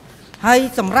ហើយ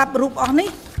សម្រាប់រូបអស់នេះ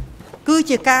គឺ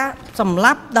ជាការសម្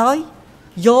លាប់ដោយ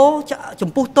យកចំ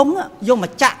ពោះតុងយកម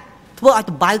កចាក់ធ្វើឲ្យ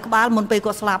តបៅក្បាលមុនពេល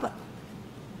គាត់ស្លាប់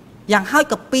យ៉ាងហោច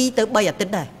ក៏2 ទៅ 3 អាទិត្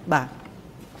យដែរបាទ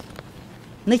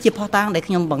នេះជាផុសតាងដែល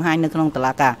ខ្ញុំបង្ហាញនៅក្នុងតុ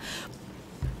លាការ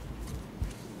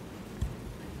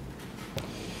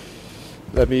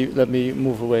Let me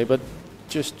move away, but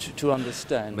just to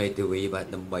understand,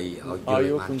 are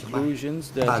your conclusions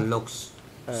that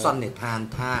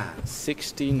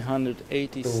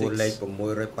 1686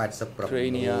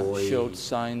 crania showed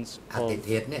signs of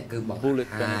bullet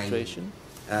penetration?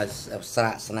 ស្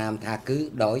រាកស្នាមថាគឺ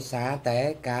ដោយសារតែ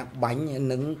ការបាញ់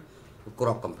នឹងគ្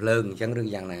រាប់កំភ្លើងអញ្ចឹងឬ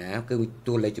យ៉ាងណាគឺ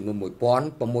តួលេខចំនួន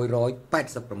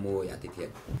 1686 អតិថិជន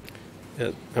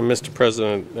Mr.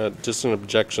 President, just an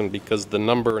objection because the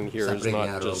number in here is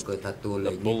not just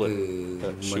the bullet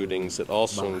shootings. It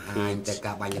also includes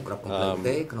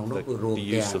the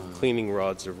use of cleaning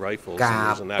rods or rifles. And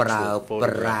there's an actual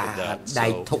photograph of that. So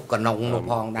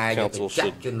counsel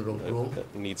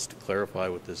needs to clarify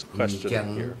with this question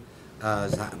here.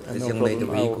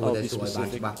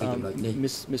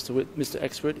 Mr.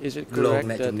 Expert, is it correct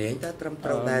that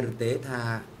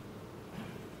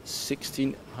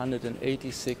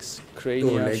 1686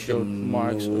 crania showed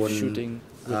marks of shooting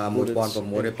with bullets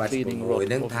including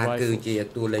rod of rifles?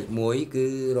 តួលេខមួយគឺ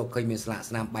រកឃើញមានស្លាក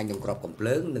ស្នាមបាញ់នឹងគ្រាប់កំភ្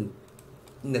លើង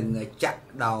និងចាក់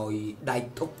ដោយដៃ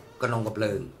ធុកក្នុងកំភ្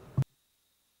លើង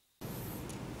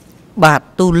បាទ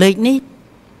តួលេខនេះ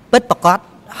ពិតប្រាកដ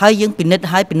ហើយយើងពិនិត្យ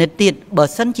ហើយពិនិត្យទៀតបើ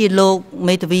សិនជាលោក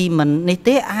មេធាវីមិននេះ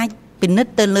ទេអាចពិនិត្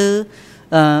យទៅលើ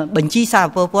បញ្ជីសារ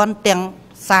ពើព័ន្ធទាំង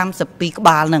32ក្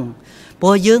បាលហ្នឹងព្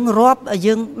រោះយើងរាប់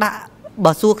យើងដាក់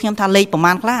បើសួរខ្ញុំថាលេខប្រ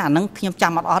មាណខ្លះអាហ្នឹងខ្ញុំ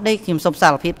ចាំអត់អស់ទេខ្ញុំសុំសា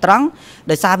រភាពត្រង់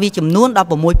ដោយសារវាចំនួន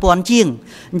 16,000 ជាង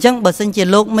អញ្ចឹងបើសិនជា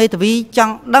លោកមេធាវីច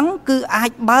ង់ដឹងគឺអា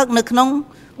ចបើកនៅក្នុង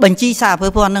បញ្ជីសារពើ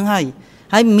ព័ន្ធហ្នឹងហើយ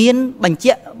មានបញ្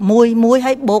ជាក់មួយ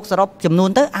ឲ្យបូកសរុបចំនួន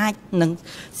ទៅអាចនឹង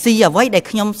ស៊ីអ្វីដែល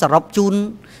ខ្ញុំសរុបជូន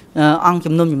អង្គ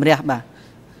ជំនុំជម្រះបាទ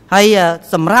ហើយ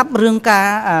សម្រាប់រឿងការ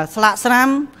ស្លាកស្នាម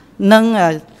និង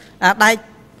ដែក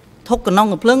ធុកកណ្ដុង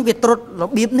កំភ្លើងវាត្រុតរ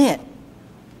បៀបនេះ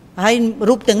ហើយ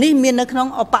រូបទាំងនេះមាននៅក្នុង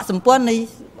អបសម្ព័ន្ធនៃ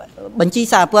បញ្ជី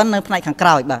សារព័ន្ធនៅផ្នែកខាងក្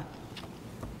រោយបាទ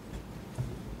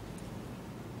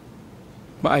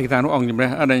ឯកសារនោះអង្គជំរះ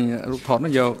អត់រូបថត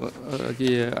នោះយក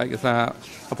ជាឯកសារ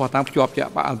អបតាមភ្ជាប់ជា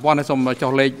ក់បាក់ព័ន្ធឲ្យសូម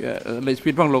ចុះលេខស្ពី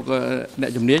តផងលោកអ្នក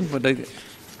ជំនាញព្រោះទៅ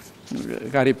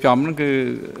ការរៀបចំហ្នឹងគឺ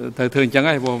ត្រូវធ្វើអញ្ចឹង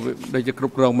ហើយព្រោះដូចជាគ្រ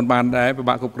ប់គ្រងមិនបានដែរពិ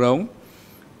បាកគ្រប់គ្រង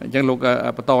អញ្ចឹងលោក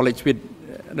បន្តលេខស្ពីត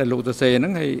ដែលលោកទៅសេហ្នឹ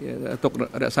ងហើយទុក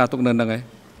រក្សាទុកនៅហ្នឹងហើយ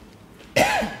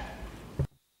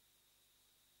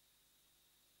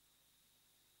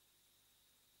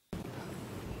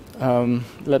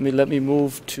Let me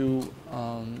move to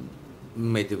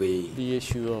the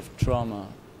issue of trauma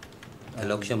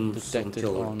protected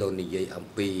on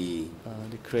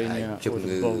the crania or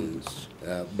the bones.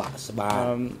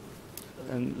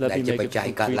 And let me make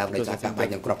it concrete because I think that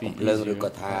would be easier.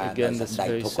 Again, this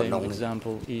very same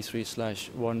example,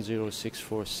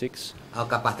 E3/10646,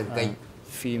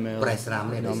 female,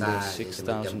 number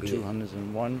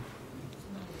 6201.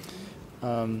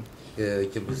 You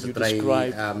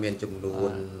describe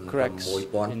cracks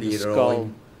in the skull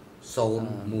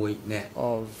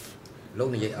of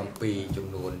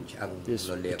this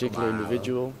particular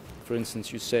individual. For instance,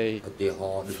 you say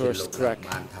first crack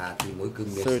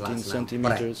 13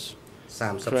 centimeters,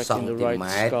 crack in the right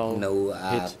skull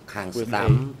hit with a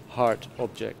hard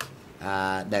object.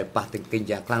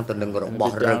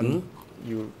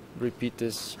 You repeat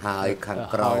this, a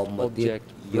hard object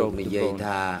broke the bone.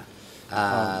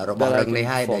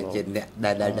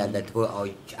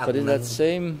 But in that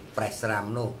same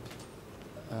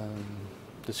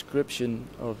description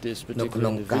of this particular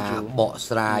individual,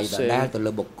 you say,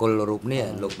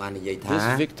 this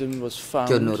victim was found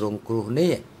to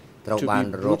be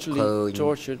brutally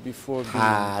tortured before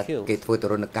being killed.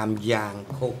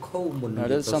 Now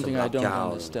that's something I don't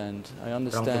understand. I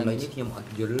understand the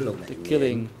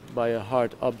killing by a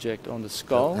hard object on the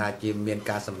skull.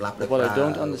 But what I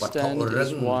don't understand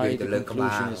is why the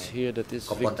conclusion is here that this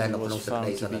victim was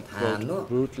found to be, quote,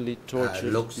 brutally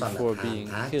tortured before being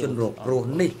killed.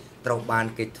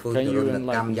 Can you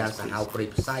enlighten us,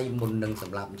 please?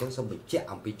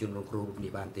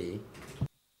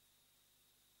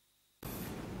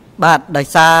 បាទដោយ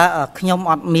សារខ្ញុំ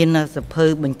អត់មានសភៅ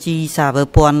បញ្ជីសារពើ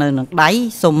ព័ន្ធនៅនឹងដៃ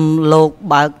សូមលោក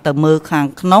បើកទៅមើលខាង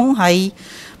ក្នុងហើយ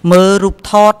មើលរូប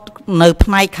ថតនៅផ្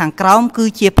នែកខាងក្រោមគឺ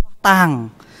ជាភស្តុតាង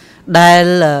ដែល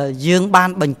យើងបាន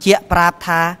បញ្ជាក់ប្រាប់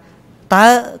ថាតើ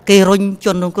គេរុញជ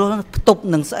នរងគ្រោះផ្ទប់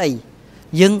នឹងស្អី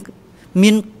យើង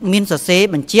មានសរសេរ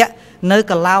បញ្ជាក់នៅ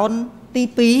កឡោនទី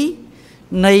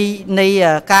2នៃ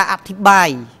ការអធិប្បាយ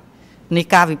នៃ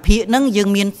ការវិភាគហ្នឹងយើង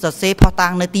មានសរសេរភស្តុតា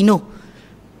ងនៅទីនោះ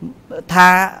ថា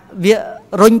វា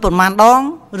រុញប្រមាណដង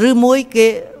ឬមួយគេ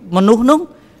មនុស្សនោះ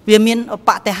វាមានប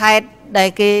តិហេតុដែល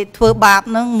គេធ្វើបាប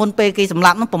ហ្នឹងមុនពេលគេសម្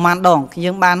លាប់ហ្នឹងប្រមាណដង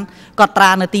យើងបានកត់ត្រា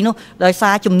នៅទីនោះដោយសា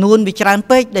រចំនួនវាច្រើន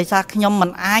ពេកដោយសារខ្ញុំមិន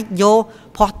អាចយក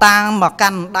ភស្តុតាងមកកា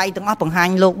ន់ដៃទាំងអស់បង្ហាញ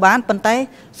លោកបានប៉ុន្តែ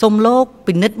សូមលោក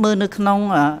ពិនិត្យមើលនៅក្នុង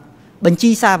បញ្ជី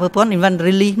សារពើព័ន្ធ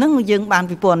inventory list ហ្នឹងយើងបាន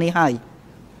ពិពណ៌នេះហើយ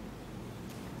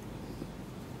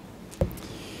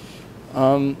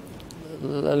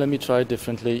Let me try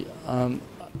differently.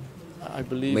 I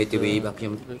believe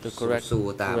the correct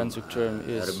forensic term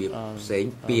is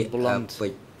blunt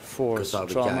force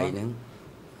trauma.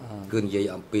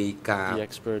 The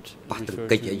expert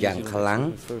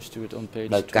refers to it on page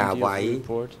 20 of the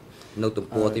report.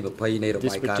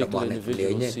 This particular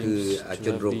individual seems to have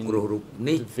been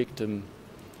the victim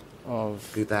of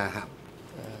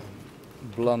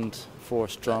blunt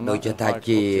force trauma. A hard object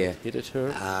hit her,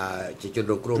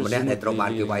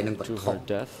 presumably leading to her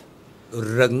death.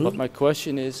 But my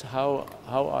question is how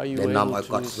are you able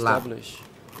to establish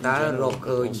តើរក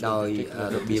ឃើញដោយ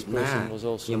របៀបណា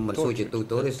ខ្ញុំមិនសួរជាទូ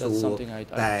ទៅទេសួរ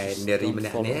តែនារីម្នា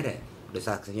ក់នេះដោយ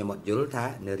សារខ្ញុំអត់យល់ថា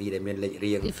នារីដែលមានលេខ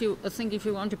រៀង I think if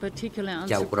you want a particular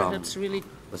answer perhaps really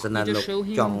បើសិនណាលោក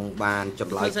ចង់បានច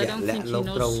ម្លើយជាក់លាក់លោក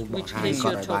ត្រូវបង្ហាញគា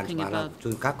ត់ឲ្យបានច្បាស់លាស់ជួ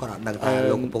នកាលគាត់អត់ដឹងថា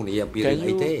លោកកំពុងនិយាយអំពីរឿង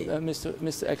អីទេ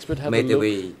Mr. Expert have a look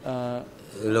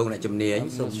លោកអ្នកជំនាញ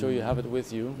សូម sure you have it with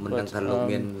you មិនដឹងថាលោក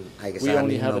មានឯកសារ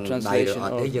នេះក្នុងដៃឬអ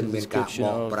ត់ទេយើងមានការប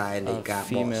កប្រែនៃការ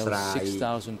បកស្រាយ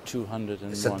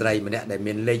ស្ត្រីម្នាក់ដែល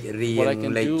មានលេខរៀ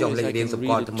ងលេខចុះលេខរៀងសម្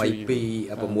គាល់ថ្មីពី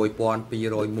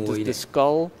6201 The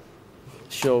skull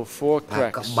show 4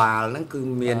 cracks ក្បាលហ្នឹងគឺ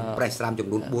មានប្រេះស្រាមចំ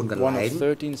នួន4កន្លែង one of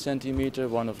 13 cm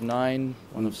one of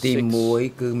 9 one of 6 ទី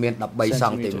1គឺមាន13ស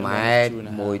ង់ទីម៉ែត្រ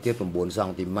មួយទៀត9ស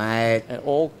ង់ទីម៉ែត្រ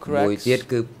មួយទៀត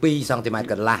គឺ2សង់ទីម៉ែត្រ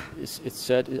កន្លះ it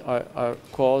said are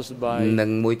caused by និង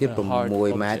មួយទៀត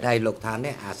6ម៉ែត្រហើយលោកថា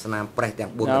នេះអាស្នាមប្រេះទាំ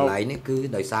ង4កន្លែងនេះគឺ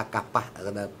ដោយសារការប៉ះ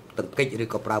ទង្គិចឬ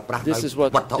ក៏ប្រើប្រាស់ដោយ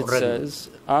វត្ថុរឹង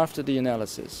after the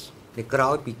analysis ពីក្រោ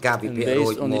យពីការវិភាគរួ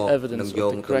ចមកនឹងយោ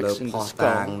ងទៅលើផុស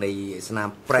តាងនៃស្នាម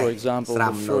ប្រេះស្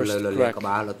រាំនៅលើលលាក្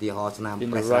បាលឧទាហរណ៍ស្នាម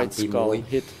ប្រេះស្រាមទី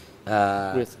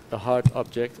1 with a hard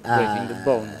object breaking the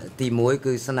bone ទី1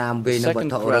គឺស្នាមវាយនឹងវ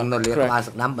ត្ថុរឹងនៅលើក្បាល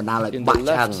ស្ដាំបណ្ដាលឲ្យបាក់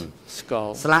ឆ្អឹង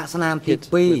ស្លាកស្នាមទី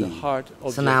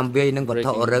2ស្នាមវាយនឹងវត្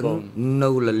ថុរឹង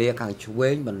នៅលលាខាងឆ្វេ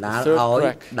ងបណ្ដាលឲ្យ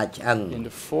ដាច់ឆ្អឹង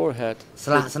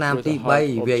ស្លាកស្នាមទី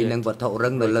3វាយនឹងវត្ថុរឹ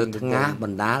ងនៅលើថ្ងាសប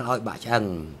ណ្ដាលឲ្យបាក់ឆ្អឹង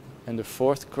and the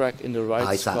fourth crack in the right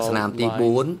skull ស្នាមទី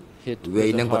4វា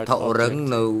យនឹងវត្ថុរឹង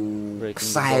នៅខ្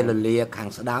សែលលាខាង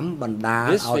ស្ដាំបណ្ដាល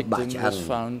ឲ្យបាក់ឆ្អឹង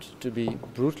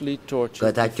គា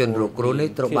ត់ថាជនរងគ្រោះនេះ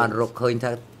ត្រូវបានរកឃើញ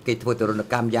ថាគេធ្វើទរណ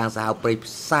កម្មយ៉ាងសាហាវព្រៃ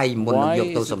ផ្សៃមុននឹងយក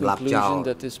ទៅសម្លាប់ចោល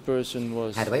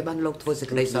ហើយអ្វីបានលោកធ្វើសេច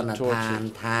ក្តីសន្និដ្ឋាន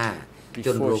ថាជ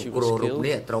នរងគ្រោះរូប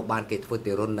នេះត្រូវបានគេធ្វើទ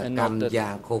រណកម្មយ៉ា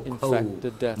ងខុសខើ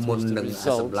មុននឹងស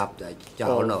ម្លាប់ចោ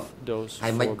លនោះហើ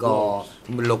យមិនក៏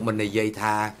លោកមិននិយាយ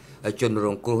ថាជនរ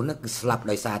ងគ្រោះនោះគឺស្លាប់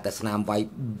ដោយសារតែស្នាមវាយ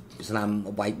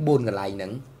4កន្លែងហ្នឹ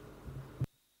ង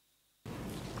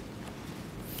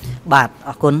បាទ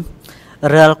អរគុណ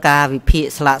រាល់ការវិភាគ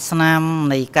ស្លាកស្នាម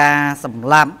នៃការសម្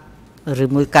លាប់ឬ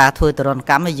មួយការធ្វើទរណ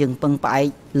កម្មយើងពឹងផ្អែក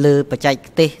លើបច្ចេក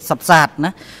ទេសសុបសាស្ត្រ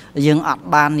ណាយើងអត់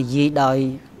បាននិយាយ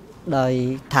ដោយ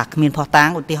ថាគ្មានភស្តុតាង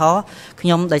ឧទាហរណ៍ខ្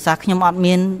ញុំដោយសារខ្ញុំអត់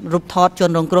មានរូបថតជន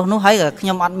រងគ្រោះនោះហើយខ្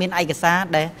ញុំអត់មានឯកសារ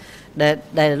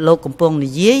ដែលលោកកំពុង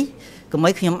និយាយកុំ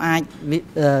ឲ្យខ្ញុំអាច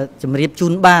ជម្រាបជូ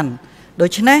នបានដូ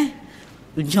ច្នេះ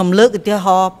ខ្ញុំលើកឧទាហ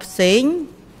រណ៍ផ្សេង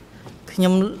ខ្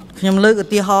ញុំលើកឧ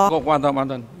ទាហរណ៍បានតើមន្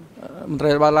ត្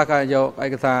រីបានឡាការយកឯ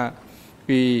កសារ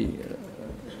ពី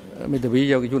មេធាវី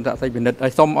យកជូនតាក់សៃពិនិត្យហើ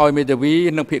យសុំឲ្យមេធាវី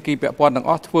និងភាគីពាក់ព័ន្ធទាំង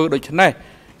អស់ធ្វើដូច្នេះ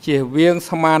ជៀសវាង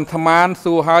ស្មាន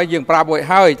សួរហើយយើងប្រាប់ឲ្យ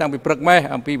ហើយតាំងពីព្រឹកម៉េះ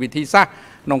អំពីវិធីសាស្ត្រ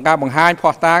ក្នុងការបង្ហាញភ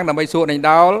ស្តុតាងដើម្បីសួរដេញ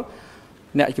ដោល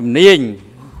អ្នកជំនាញ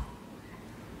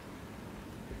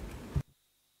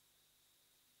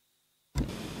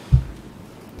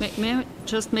May I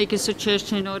just make a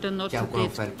suggestion in order not to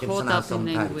get caught up in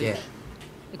language?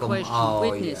 A question,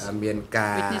 witness.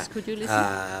 Witness, could you listen?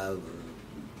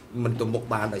 មិនទៅមុខ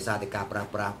បានដោយសារតែការប្រើ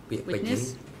ប្រាស់ពាក្យពេចន៍នេះ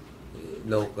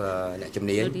លោកអ្នកជំ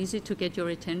នាញ Not easy to get your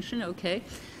attention, okay.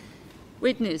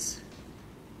 Witness,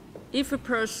 if a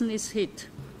person is hit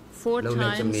 4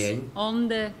 times on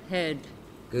the head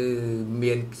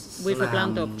with a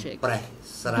blunt object,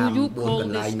 do you call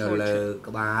this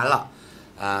torture?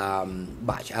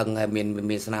 បាក់ឆ្អឹងហើយ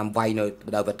មានស្នាមវាយនៅ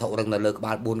ដោយវត្ថុរឹងនៅលើក្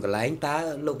បាល4កន្លែងតើ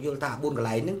លោកយល់ថា4កន្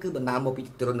លែងហ្នឹងគឺបណ្ដាលមកពី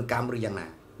ទរណកម្មឬយ៉ាងណា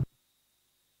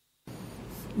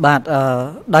បាទ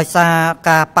ដោយសារ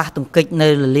ការប៉ះទង្គិចនៅ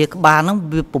លលាក្បាលហ្នឹង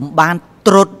វាពុំបាន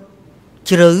ត្រុត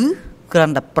ជ្រៅគ្រា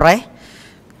ន់តែប្រេះ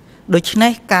ដូច្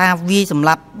នេះការវាយសម្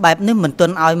លាប់បែបនេះមិនទា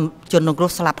ន់ឲ្យជនរងគ្រោះ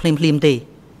ស្លាប់ភ្លាមទេ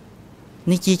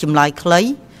នេះជាចម្លើយខ្លី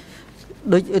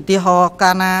ដូចឧទាហរណ៍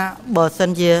កាលណាបើសិ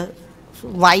នជា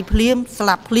វាយភ្លាមស្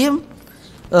លាប់ភ្លាម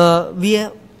វា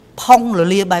ផុងល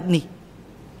លាបែបនេះ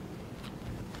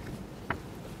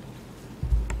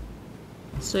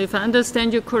So if I understand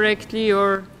you correctly,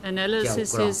 your analysis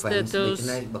is that those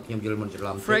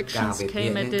fractions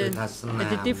came at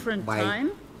a different time.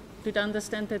 Did I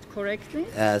understand that correctly?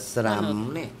 ស្រាម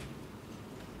នេះ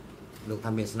លោក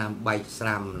ថាមានស្នាមបែកស្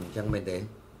រាមអញ្ចឹងមែនទេ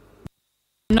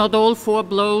Not all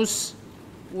 4 blows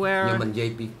were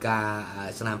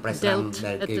dealt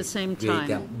at the same time,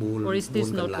 or is this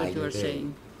not what you are saying?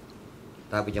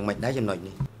 តើវាយ៉ាងម៉េចដែរចំណុច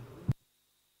នេះ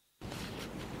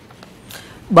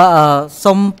បើ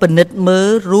សុំពិនិត្យមើល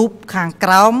រូបខាងក្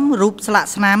រោមរូបស្លាក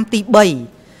ស្នាមទី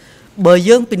3បើ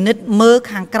យើងពិនិត្យមើល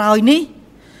ខាងក្រោយនេះ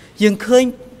យើងឃើញ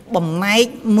បំណែក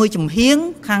មួយចំហៀង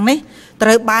ខាងនេះត្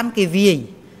រូវបានគេវាយ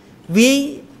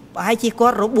ai chỉ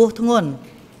có robot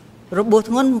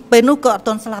ngôn bên nút cọ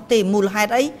toàn slap tê mù hai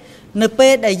đấy np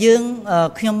đại dương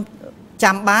khiêm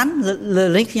chạm bán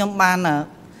lấy khiêm ban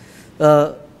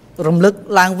rộng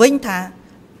lực làng vĩnh thà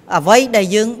vậy đại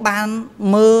dương ban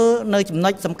mơ nơi chấm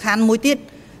nói sầm khăn mũi tiết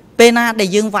pena đại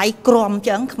dương váy crom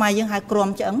chẳng mai dương hai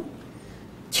crom chẳng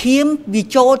chiếm vì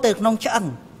trôi từ nông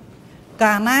chẳng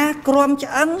cả na crom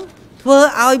chẳng thưa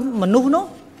ai mà nu nó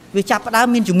vì chập đã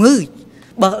miền chủng ngư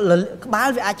bờ là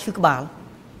bán với ai chưa bán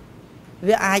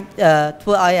với ai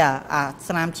thưa ai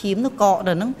Nam chim nó cọ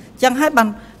rồi nó chẳng hai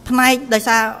bằng này đại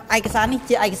sao ai cái sao này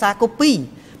chỉ ai cái sao copy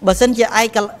bờ sân chỉ ai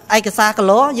cái sao cái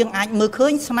ló nhưng ai mới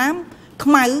khơi Nam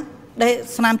Khmer đây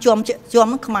Nam chôm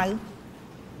nó Khmer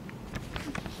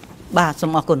bà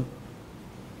xong ở cùng.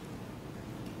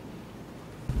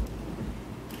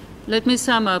 Let me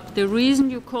sum up. The reason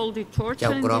you called it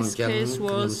torture in this case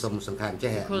was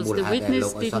because the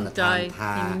witness didn't die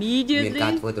immediately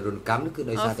after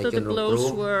the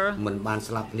blows were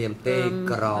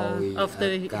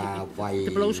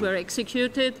the blows were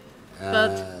executed,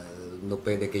 but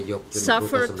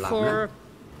suffered for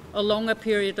a longer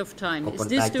period of time. Is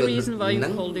this the reason why you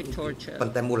called it torture? ប៉ុ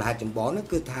ន្តែមូលហេតុចម្បងនោះ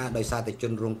គឺថាដោយសារតែជ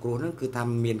នរងគ្រោះនោះគឺថា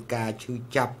មានការឈឺ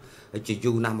ចាប់ជា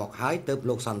យូរណាស់មកហើយទើប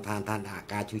លោកសន្តានថា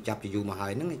ការឈឺចាប់ជាយូរមកហើ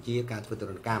យហ្នឹងជាការធ្វើទ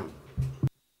រណកម្ម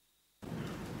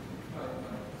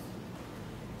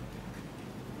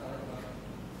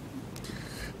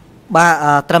បាទ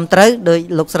ត្រឹមត្រូវដោយ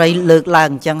លោកស្រីលើកឡើង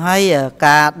អញ្ចឹងហើយ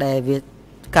ការដែលវា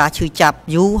ការឈឺចាប់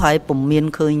យូរហើយពុំមាន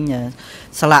ឃើញ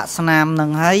ស្លាកស្នាមនឹង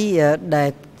ហើយដែល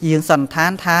យើងសន្និដ្ឋា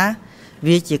នថា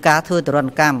វាជាការធ្វើទរណ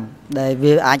កម្មដែល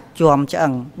វាអាចជាប់ឆ្អឹ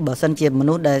ងបើសិនជាម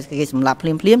នុស្សដែលគេសម្លាប់ភ្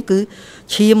លាមគឺ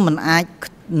ឈាមមិនអាច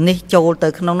នេះចូលទៅ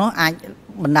ក្នុងនោះអាច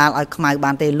បណ្ដាលឲ្យខ្មៅ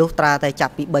បានទេលុះត្រាតែចា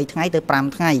ប់ពី3ថ្ងៃទៅ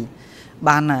5ថ្ងៃ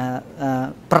បាន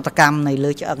ប្រតិកម្មនៃ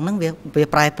លើឆ្អឹងហ្នឹងវា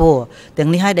ប្រែពណ៌ទាំង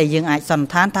នេះហើយដែលយើងអាចសន្និ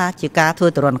ដ្ឋានថាជាការធ្វើ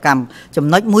ទរណកម្មចំ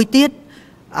ណុចមួយទៀត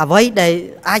អ្វីដែល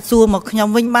អាចសួរមកខ្ញុំ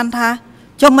វិញបានថា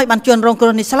ចុះមិនបានជន់រងគ្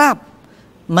រោះនេះស្លាប់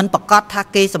មិនប្រកាសថា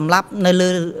គេសម្លាប់នៅលើ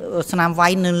ស្នាមវា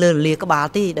យនៅលើលាក្បាល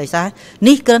ទេដោយសារ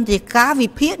នេះគ្រាន់តែការវិ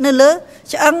ភាគនៅលើ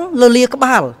ឆ្អឹងលើលាក្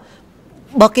បាល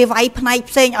បើគេវាយផ្នែក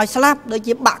ផ្សេងឲ្យស្លាប់ដូច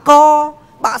ជាបាក់ក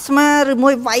បាក់ស្មាឬមួ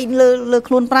យវាយលើ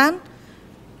ខ្លួនប្រាណ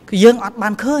គឺយើងអត់បា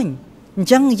នឃើញអញ្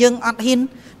ចឹងយើងអត់ហ៊ាន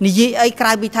និយាយអីក្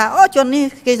រៅពីថាអូជននេះ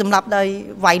គេសម្លាប់ដោយ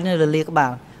វាយនៅលើលាក្បា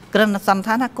លគ្រាន់តែសន្និដ្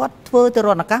ឋានថាគាត់ធ្វើទរ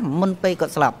ណកម្មមុនពេលគា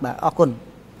ត់ស្លាប់បាទអរគុណ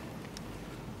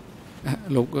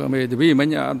លោកមេធាវីមិញ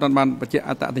អត់បានបញ្ជាក់អ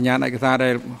ត្តសញ្ញាណឯកសារដែ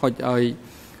លហុចឲ្យ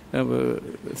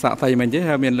សាកសីមិញទេ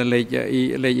ហើយមានលេខ EN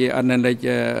លេខ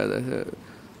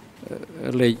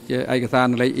ឯកសារ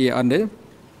លេខ EN ទេ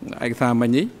ឯកសារមិញ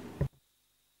នេះ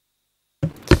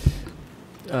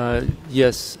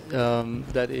Yes,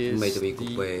 that is the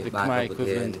Khmer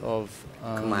equivalent of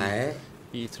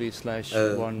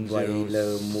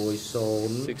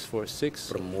E3/10646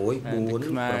 and the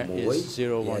Khmer is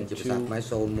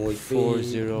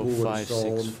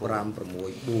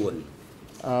 012405644.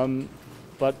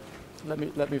 But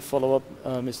let me follow up,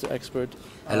 Mr. Expert.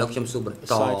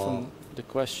 Aside from the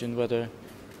question whether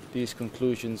these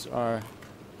conclusions are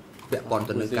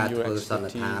within your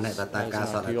expertise as an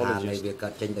archaeologist,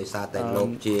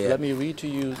 let me read to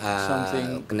you something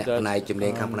that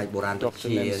Dr.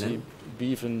 Nancy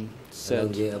Bevan said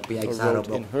or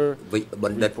wrote in her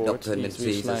report,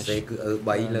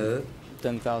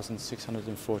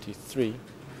 E3/10643.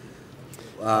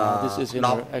 This is in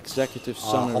her executive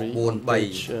summary on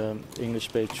page, English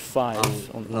page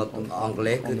 5 on the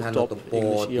top,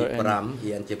 English ERN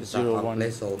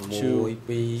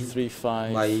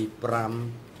 01235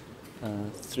 and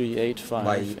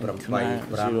Khmer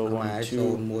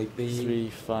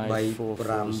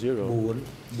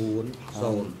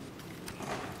 012354440.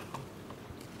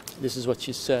 This is what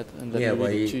she said, and let me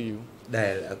read it to you.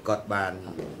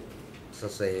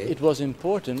 It was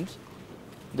important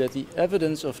that the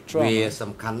evidence of trauma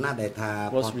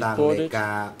was recorded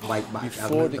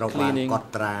before the cleaning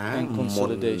and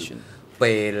consolidation.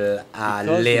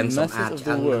 Because the method of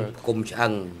the work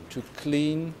to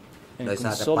clean and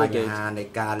consolidate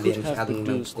could have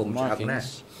produced markings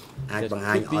that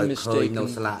could be mistaken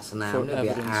for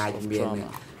evidence of trauma.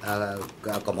 Let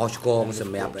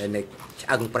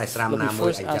me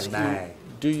first ask you,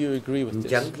 do you agree with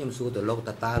this?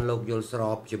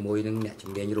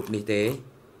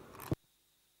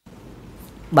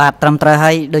 បាទត្រឹមត្រូវ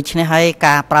ហើយដូច្នេះហើយ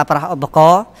ការប្រើប្រាស់ឧបក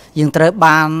រណ៍យើងត្រូវ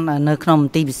បាននៅក្នុងម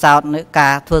ន្ទីរពិសោធន៍នៅកា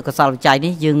រធ្វើកសលវិច័យ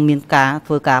នេះយើងមានការ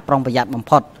ធ្វើការប្រុងប្រយ័ត្នបំ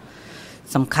ផុត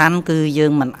សំខាន់គឺយើ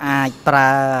ងមិនអាចប្រើ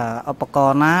ឧបក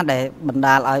រណ៍ណាដែលបណ្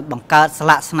ដាលឲ្យបង្កើតស្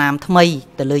លាកស្នាមថ្មី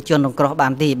ទៅលើជនរងគ្រោះបា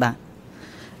នទេបាទ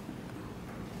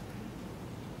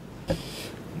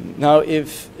Now,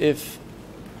 if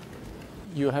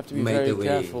you have to be very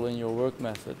careful in your work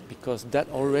method because that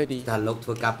already could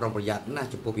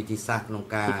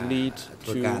lead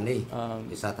to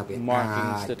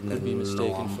markings that could be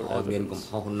mistaken for evidence.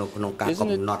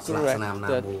 Isn't it correct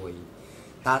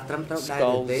that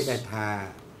skulls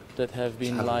that have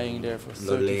been lying there for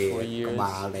 34 years,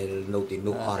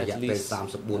 at least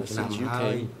since you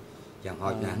came,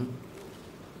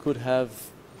 could have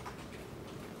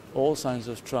all signs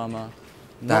of trauma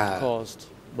not caused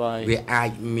by the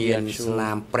actual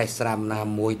killing?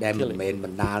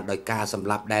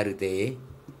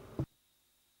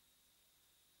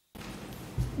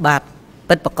 បាទ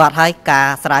ពិតប្រកបហើយការ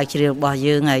ស្រាវជ្រាវរបស់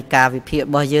យើងហើយការវិភាគរ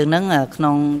បស់យើងហ្នឹងក្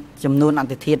នុងចំនួនអន្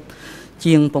តរជាតិ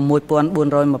ជាង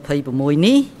 6426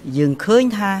 នេះយើងឃើញ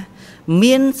ថា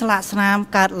មានស្លាកស្នាម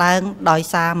កើតឡើងដោយ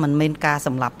សារមិនមែនការស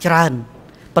ម្លាប់ច្រើន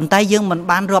ប៉ុន្តែយើងមិន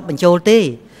បានរាប់បញ្ចូលទេ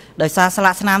ដោយសារស្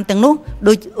លាកស្នាមទាំងនោះ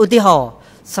ដូចឧទាហរណ៍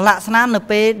ស្លាកស្នាមនៅ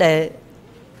ពេលដែល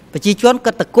ប្រជាជន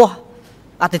គាត់ទៅកោះ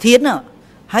អត្តធាតុនោះ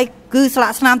ហើយគឺស្លា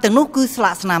កស្នាមទាំងនោះគឺស្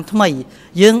លាកស្នាមថ្មី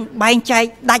យើងបែងចែក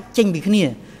ដាច់ចេញពីគ្នា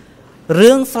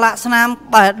រឿងស្លាកស្នាម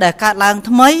ដែលកើតឡើង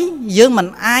ថ្មីយើងមិន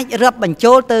អាចរាប់បញ្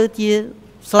ចូលទៅជា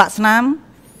ស្លាកស្នាម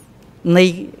នៃ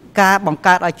ការបង្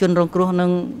កើតឲ្យជនរងគ្រោះនឹង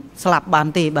ស្លាប់បាន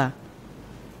ទេបាទ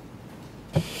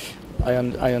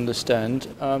I understand.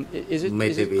 Is it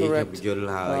correct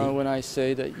when I say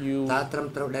that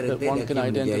one can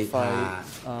identify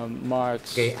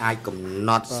marks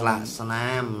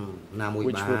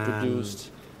which were produced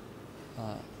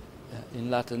in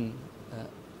Latin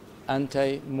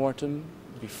ante-mortem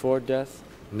before death,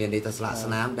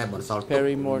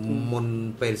 peri-mortem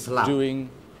during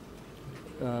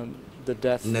the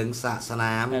death, and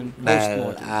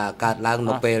post-mortem.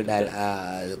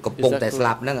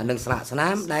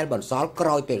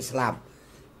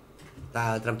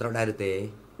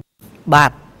 បា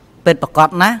ទពិតប្រកប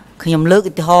ណាស់ខ្ញុំលើក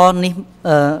ឧទាហរណ៍នេះ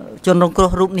ជនរងគ្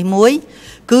រោះរូបនេះមួយ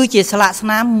គឺជាស្លាកស្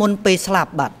នាមមុនពេលស្លា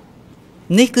ប់បាទ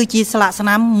នេះគឺជាស្លាកស្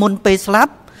នាមមុនពេលស្លា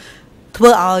ប់ធ្វើ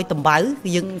ឲ្យតំបៅ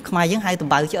យើងខ្មែរយើងហៅតំ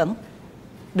បៅឆ្អឹង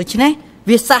ដូច្នេះ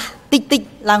វាសះតិចតិច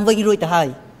ឡើងវិញរួចទៅហើយ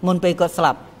មុនពេលគាត់ស្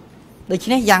លាប់ដូច្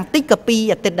នេះយ៉ាងតិចក៏2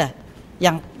អាទិត្យដែរ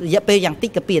យ៉ាងរយៈពេលយ៉ាងតិច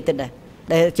ក៏2អាទិត្យដែរ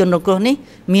ដែលជនរងគ្រោះនេះ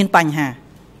មានបញ្ហា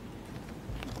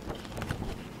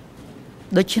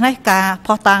ដូច្នេះការ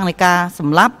ផុសតាងនៃការស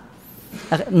ម្លាប់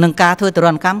និងការធ្វើទរ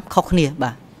ណកម្មខុសគ្នា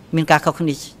បាទមានការខុសគ្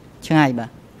នាឆ្ងាយបាទ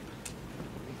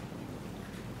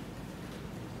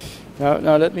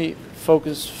Now let me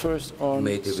focus first on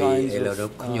signs of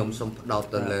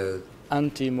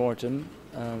ante-mortem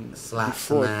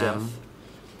before death.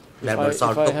 If I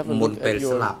have a look at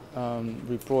your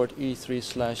report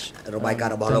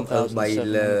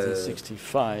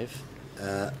E3/10765,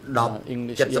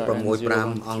 English ERN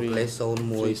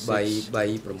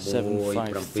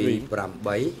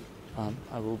 0133673,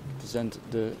 I will present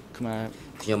the Khmer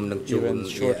ERN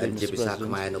shortly, Mr.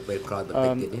 President.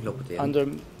 Under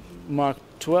Mark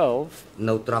 12, I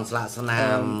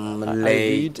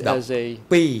read as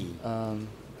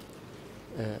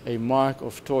a mark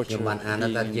of torture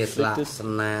being inflicted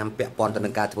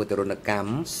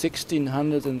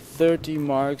 1630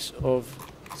 marks of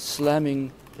slamming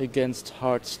against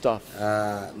hard stuff.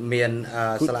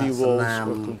 Could be walls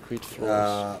or concrete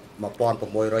floors. My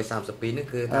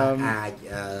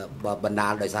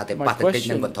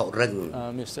question,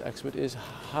 Mr. Expert, is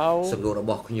how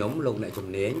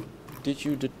did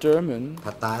you determine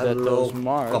that those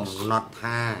marks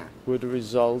were the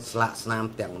results of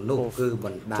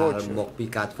torture?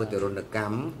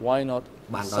 Why not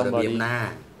somebody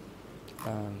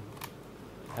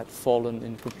had fallen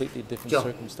in completely different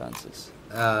circumstances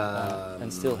and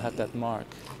still had that mark?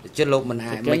 Can you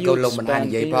explain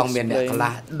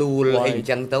why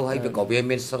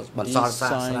these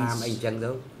signs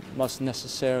must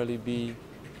necessarily be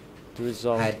the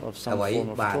result of some form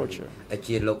of torture?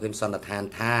 ជាលោកហ៊ុនសន្និដ្ឋាន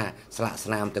ថាស្លាក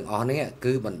ស្នាមទាំងអស់នេះ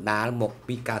គឺបណ្ដាលមក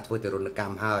ពីការធ្វើទរណក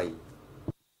ម្មហើយ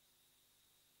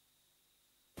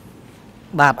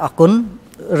បាទអរគុណ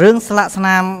រឿងស្លាកស្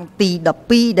នាមទី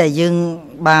12ដែលយើង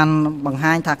បានបង្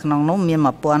ហាញថាក្នុងនោះមាន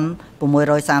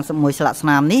 1631 ស្លាកស្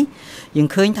នាមនេះយើង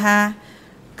ឃើញថា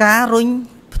ការរុញ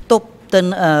ផ្ទប់ទៅ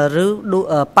ឬ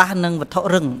ប៉ះនឹងវត្ថុ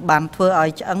រឹងបានធ្វើឲ្យ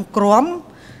ឆ្អឹងក្រំ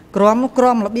រ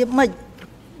បៀបម៉េច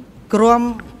ក្រំ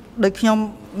ដូចខ្ញុំ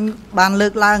បានលើ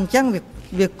កឡើងអញ្ចឹង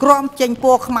វាក្រំចេញព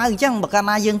ណ៌ខ្មៅអញ្ចឹងបើកាល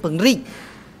ណាយើងពង្រីក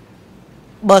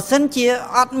បើសិនជា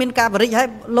អត់មានការបរិយឲ្យ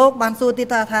លោកបានសួរទៀ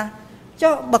តថា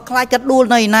ចុះបើខ្លាចកាត់ដួល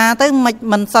នៅណាទៅ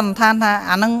មិនសន្និដ្ឋានថា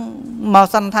អាហ្នឹងមក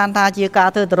សន្និដ្ឋានថាជាការ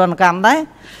ធ្វើទរណកម្មដែរ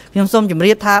ខ្ញុំសូមជម្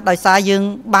រាបថាដោយសារយើង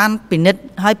បានពិនិត្យ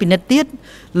ហើយពិនិត្យទៀត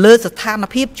លើស្ថាន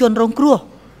ភាពជនរងគ្រោះ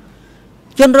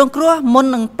ជនរងគ្រោះមុន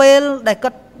នឹងពេលដែលគា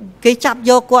ត់គេចាប់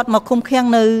យកគាត់មកឃុំឃាំង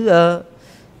នៅ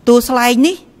ទូស្លែង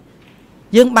នេះ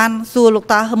យើងបានសួរលោក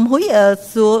តាហឹម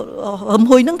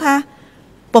ហ៊ុយនឹងថា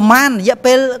ប្រមាណរយៈ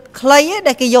ពេលខ្លី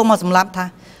ដែលគេយកមកសម្លាប់ថារ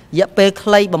យៈពេលខ្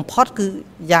លីបំផុតគឺ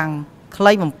យ៉ាងខ្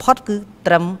លីបំផុតគឺ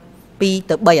ត្រឹម2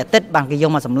 ទៅ 3 អាទិត្យបានគេយក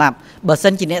មកសម្លាប់បើសិ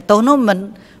នជាអ្នកទោសនោះ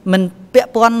មិនពាក់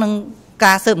ព័ន្ធនឹង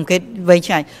ការស៊ើបអង្កេតវែង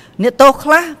ឆ្ងាយអ្នកទោសខ្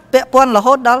លះពាក់ព័ន្ធរ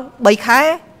ហូតដល់3 ខែ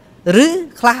ឬ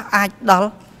ខ្លះអាចដល់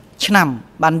ឆ្នាំ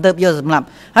បានទៅយកសម្លាប់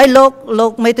ហើយលោ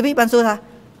កមេធាវីបានសួរថា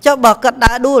ចុះបើគាត់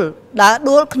ដើរ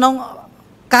ដួលក្នុង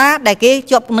ការដែលគេ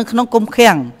ជាប់នៅក្នុងគុំ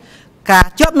ឃាំងការ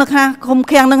ជាប់នៅខាងគុំ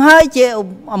ឃាំងនឹងហើយជា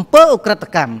អំពើអក្រិត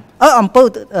កម្មអំពើ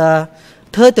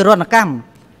ធ្វើទរណកម្ម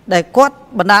ដែលគាត់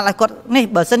បណ្ដាលឲ្យគាត់នេះ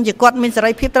បើសិនជាគាត់មានសេ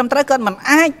រីភាពត្រឹមត្រូវគាត់មិន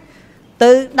អាច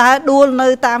ទៅដើរដួលនៅ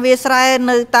តាមវាស្រែ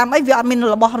នៅតាមអីវាអត់មាន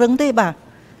របស់រឹងទេបាទ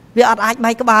វាអត់អាច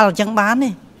បែកក្បាលអញ្ចឹងបានទេ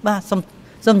បាទ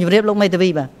សូមជម្រាបលោកមេធាវី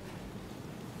បាទ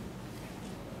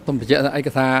សូមបញ្ជាក់ថាឯក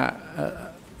សារ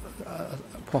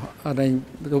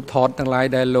រូបថតទាំងឡាយ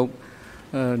ដែលលោក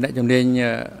អ្នកជំនាញ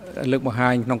លើកបង្ហា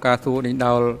ញក្នុងការសួរដេញ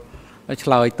ដោលឆ្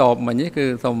លើយតបមិញនេះគឺ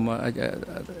សូម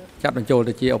ចាត់បញ្ចូល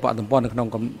ទៅជាឧបសម្ព័ន្ធនៅក្នុង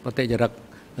បតិចរិក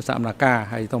សកម្មភាព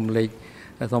ហើយសូម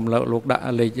លោកដាក់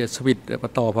លេខ suite ប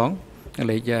ន្តផង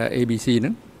លេខ ABC ហ្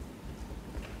នឹង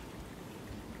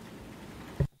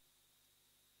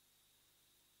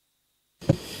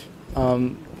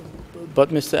But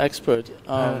Mr. Expert,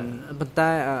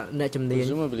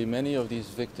 presumably many of these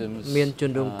victims had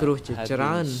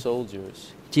been soldiers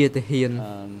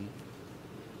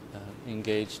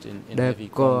engaged in heavy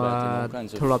combat in all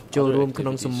kinds of other activities.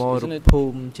 Isn't it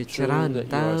true that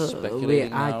you are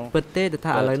speculating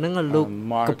now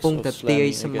marks of slamming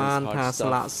against hard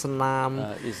stuff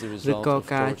is the result of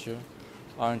torture?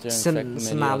 Aren't there in fact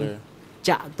many other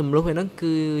ចាក់ទម្លុះឯហ្នឹង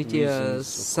គឺជា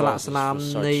ស្លាកស្នាម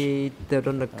នៃទរ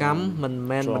ណកម្មមិន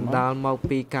មែនបណ្ដាលមក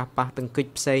ពីការប៉ះទង្គិច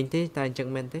ផ្សេងទេតែអញ្ចឹង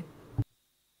មែនទេ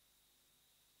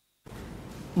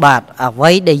បាទអ្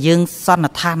វីដែលយើងសន្និ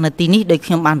ដ្ឋាននៅទីនេះដោយខ្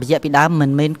ញុំបានបញ្ជាក់ពីដើមមិ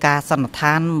នមែនការសន្និដ្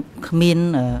ឋានគ្មាន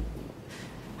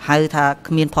ហៅថា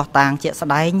គ្មានភស្តុតាងជាក់ស្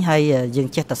ដែងហើយយើង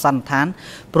ចេះតែសន្និដ្ឋាន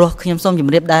ព្រោះខ្ញុំសូមជ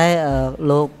ម្រាបដែរ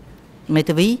លោកមេ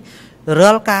ធាវី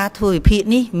រាល់ការធ្វើវិភាគ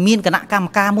នេះមានគណៈកម្ម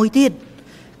ការមួយទៀត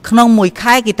ក្នុងមួយ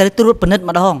ខែគេត្រូវត្រួតពិនិត្យ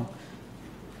ម្ដង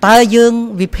តើយើង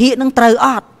វិភាគនឹងត្រូវអ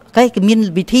ត់គេមាន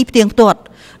វិធីផ្ទៀងផ្ទាត់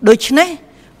ដូច្នេះ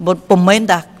ពុំមែន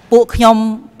តែពួកខ្ញុំ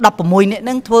16នាក់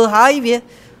នឹងធ្វើហើយវា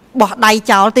បោះដៃ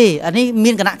ចោលទេអានេះ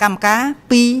មានគណៈកម្មការ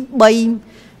2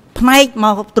 3ផ្នែកម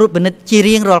កត្រួតពិនិត្យជា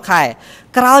រៀងរាល់ខែ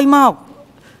ក្រោយមក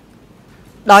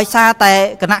ដោយសារតែ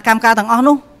គណៈកម្មការទាំងអស់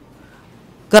នោះ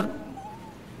គាត់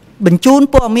បញ្ជូន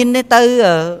ព័ត៌មាននេះទៅ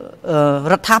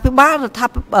រដ្ឋាភិបាល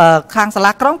ខាងសា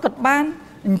លាក្រុងគាត់បាន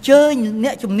អញ្ជើញអ្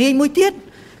នកជំនាញមួយទៀត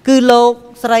គឺលោក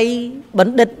ស្រីប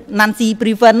ណ្ឌិត Nancy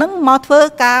Preven ហ្នឹងមកធ្វើ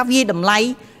ការវាយតម្លៃ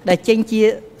ដែលចេញជា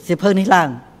សៀវភៅនេះឡើង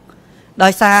ដោ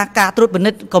យសារការត្រួតពិ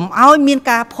និត្យកុំឲ្យមាន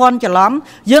ការភ័ន្តច្រឡំ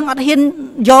យើងអត់ហ៊ាន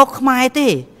យកខ្មែរទេ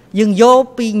យើងយក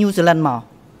ពីញូហ្សេឡង់មក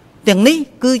ទាំងនេះ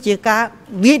គឺជាការ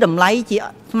វាយតម្លៃជា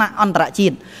ថ្នាក់អន្តរជា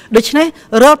តិដូច្នេះ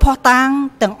រាល់ភស្តុតាង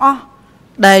ទាំងអស់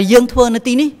ដែលយើងធ្វើនៅ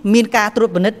ទីនេះមានការត្រួត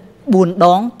ពិនិត្យ4 ដ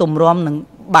ងទម្រាំនឹង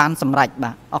បានសម្រេច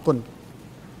បាទអរគុណ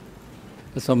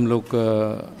សូមលោក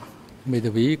មេ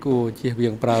ធាវីគួរជៀសវា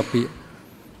ងប្រើពាក្យ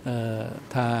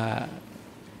ថា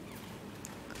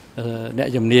អ្នក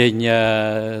ជំនាញ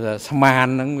ស្មាន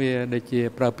ហ្នឹងវាដូចជា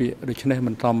ប្រើពាក្យដូច្នេះ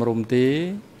មិនសមរម្យទេ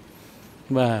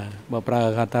បាទបើប្រើ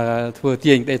ថាធ្វើ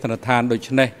ទាញក្តីសន្និដ្ឋានដូ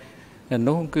ច្នេះ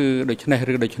នោះគឺដូច្នេះ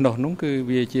ឬដូច្នោះនោះគឺ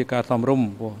វាជាការសមរម្យ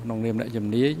ព្រោះក្នុងនាមអ្នកជំ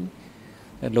នាញ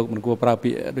លោកមិនគួរប្រើពា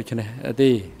ក្យដូច្នេះ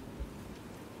ទេ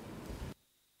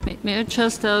May I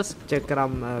just ask ចក្រ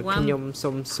មខ្ញុំសូ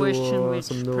មសួរ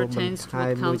សំណួរបន្ថែ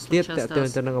មមួយទៀតតើ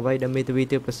ទៅនឹងអ្វីដែលមេធាវី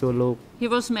ទើបសួរលោក He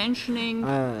was mentioning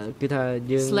គឺថា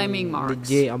យើងនិ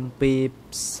យាយអំពី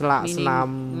ស្លាកស្នាម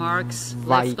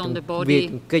វាយវា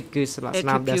កិច្ចគឺស្លាកស្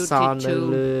នាមដែលសល់នៅ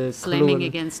លើខ្លួន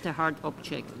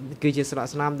គឺជាស្លាក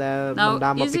ស្នាមដែលបណ្ដា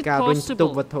លមកពីការរុញទ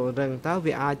ប់វត្ថុរឹងតើ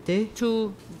វាអាចទេ to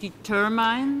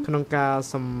determine ក្នុងការ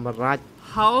សម្រេច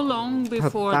how long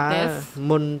before death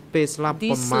មុនពេលស្លាប់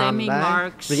ប្រមាណដែរ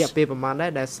រយៈពេលប្រមាណដែ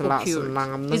រដែលស្លាកស្នា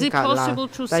មនឹងកើតឡើង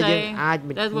តែយើងអាច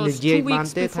និយាយបាន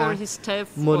ទេថា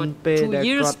មុនពេលដែល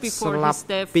គាត់ស្លាប់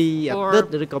2 អាទិត្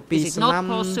យឬក៏2 ឆ្នាំ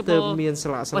ទើបមានស្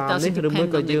លាកស្នាមនេះឬមួយ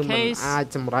ក៏យើងមិនអាច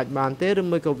សម្រេចបានទេឬ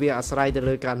មួយក៏វាអាស្រ័យទៅ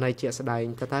លើករណីជាក់ស្ដែង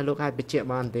តើលោកអាចបញ្ជាក់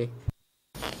បានទេ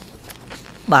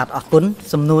បាទអរគុណ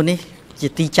សំណួរនេះជា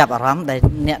ទីចាប់អារម្មណ៍ដែល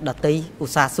អ្នកដទៃឧ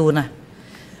ស្សាហ៍សួរណា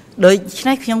ដូច្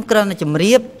នេះខ្ញុំគ្រាន់តែជម្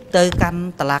រាបទៅកាន់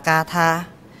តុលាការថា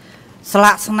ស្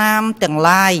លាកស្នាមទាំង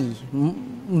ឡាយ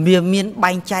វាមាន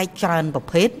បែងចែកច្រើនប្រ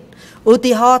ភេទ ឧ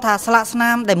ទាហរណ៍ថាស្លាកស្នា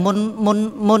មដែល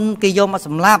មុនគេយកមកស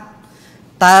ម្លាប់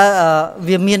តើ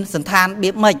វាមានសន្តានបៀ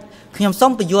បម៉េចខ្ញុំសូ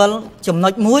មបញ្យល់ចំណុ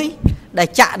ចមួយដែល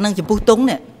ចាក់នឹងចំពោះទង់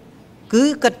នេះគឺ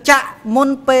គាត់ចាក់មុន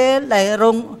ពេលដែលរ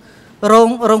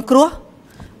ងគ្រោះ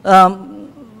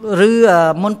ឬ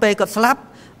មុនពេលគាត់ស្លាប់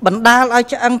បណ្ដាលឲ្យ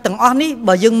ឆ្អឹងទាំងអស់នេះ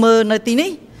បើយើងមើលនៅទី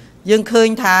នេះយើងឃើញ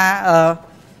ថា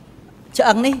ឆ្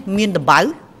អឹងនេះមានដំបៅ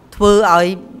ធ្វើឲ្យ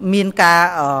មានការ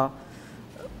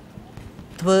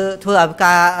ធ្វើឲ្យ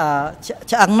ការ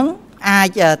ឆ្អឹងហ្នឹងអា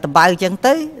ចដំបៅអញ្ចឹង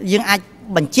ទៅយើងអាច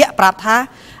បញ្ជាក់ប្រាប់ថា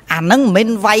អាហ្នឹងមិន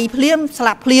មែនវាយភ្លាមស្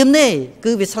លាប់ភ្លាមទេ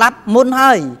គឺវាស្លាប់មុន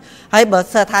ហើយបើ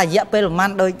សិនថារយៈពេលប្រហែ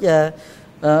លដូច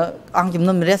អង្គជំ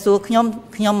នុំជម្រះសួរខ្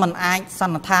ញុំមិនអាចស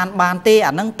ន្និដ្ឋានបានទេ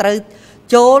អាហ្នឹងត្រូវ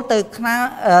ចូលទៅ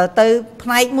ទៅផ្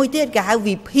នែកមួយទៀតគេហៅ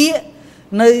វិភាគ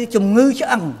នៅជំងឺឆ្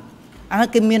អឹងអាហ្នឹង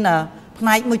គេមានផ្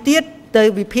នែកមួយទៀតទៅ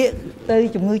វិភាគទៅ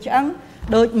ជំងឺឆ្អឹង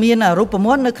ដូចមានរូបម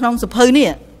ន្តនៅក្នុងសភៅនេះ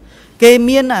គេ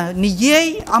មាននិយាយ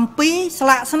អំពីស្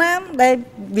លាកស្នាមដែល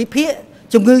វិភាគ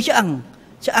ជំងឺឆ្អឹង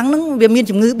ហ្នឹងវាមាន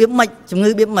ជំងឺបៀបម៉េច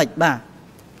បាទ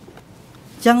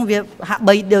អញ្ចឹងវាហាក់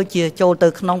បីដូចជាចូលទៅ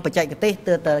ក្នុងបច្ចេកទេស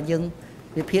ទើបតែយើង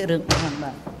វិភាគរឿងហ្នឹង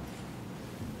បាទ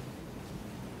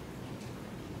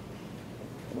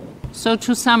So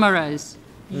to summarize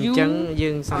you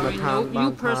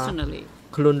personally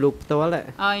ខ្លួនលោកផ្ទាល់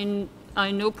I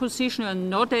know position and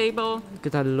not able គឺ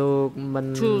ថាលោកមិន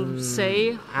to say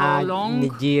how long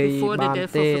before the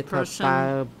death of a person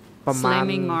ប្រមាណ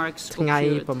ថ្ងៃ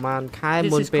ប្រមាណខែ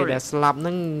មុនពេលដែលស្លាប់ហ្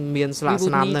នឹងមានស្លាក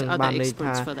ស្នាមហ្នឹងបានន័យ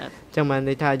ថាចឹងបាន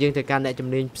ន័យថាយើងត្រូវការអ្នកជំ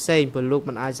នាញផ្សេងព្រោះលោក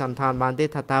មិនអាចសន្និដ្ឋានបានទេ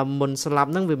ថាតើមុនស្លាប់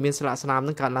ហ្នឹងវាមានស្លាកស្នាមហ្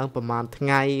នឹងកើតឡើងប្រមាណថ្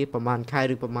ងៃប្រមាណខែ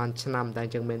ឬប្រមាណឆ្នាំតែ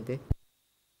ចឹងមែនទេ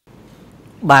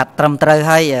បាទត្រឹមត្រូវ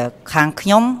ហើយខាងខ្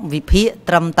ញុំវិភាគ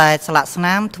ត្រឹមតែស្លាកស្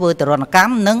នាមធ្វើទរណក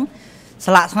ម្មនិង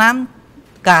ស្លាកស្នាម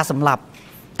ការសម្លាប់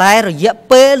តែរយៈ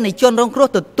ពេលនៃជនរងគ្រោះ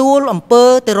ទទួលអំពើ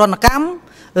ទរណកម្ម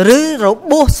ឬរ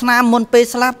បួសស្នាមមុនពេល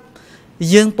ស្លាប់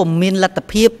យើងពុំមានលទ្ធ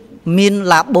ភាពមាន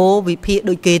ឡាបូវិភាគ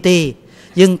ដូចគេទេ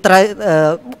យើងត្រូវ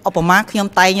ឧបមាខ្ញុំ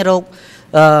តែងរក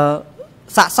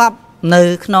សាកសពនៅ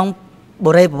ក្នុង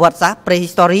បុរេប្រវត្តិសាស្ត្រ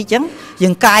prehistory អញ្ចឹងយើ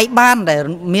ងកាយបានដែល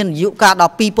មានអាយុកាលដ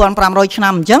ល់ 2500 ឆ្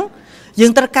នាំអញ្ចឹងយើ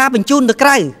ងត្រូវការបញ្ជូនទៅក្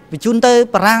រៅបញ្ជូនទៅ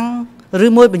បារាំងឬ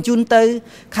មួយបញ្ជូនទៅ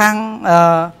ខាង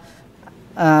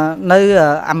នៅ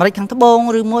អាមេរិកខាងត្បូង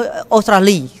ឬមួយអូស្ត្រា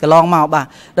លីកន្លងមកបាទ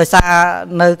ដោយសារ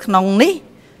នៅក្នុងនេះ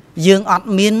យើងអត់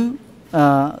មាន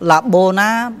ឡាបូណា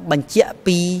បញ្ជាក់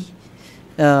ពី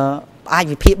អាច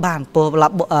វិភាគបានព្រោះ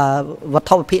វត្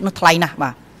ថុវិភាគនោះថ្លៃណាស់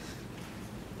បាទ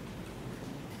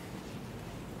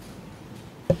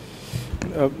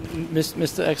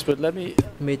Mr. Expert, let me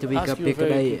មេធាវីកាពីក្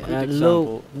តីលោក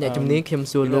អ្នកជំនាញខ្ញុំ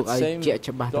សួរលោកឲ្យជាក់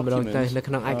ច្បាស់តម្រូវទៅនៅ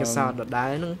ក្នុងឯកសារដដែ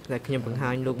លហ្នឹងដែលខ្ញុំបង្ហា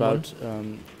ញលោកមុន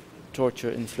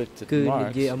torture inflicted គឺនិ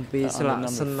យាយអំពីស្លាក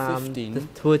ស្នាម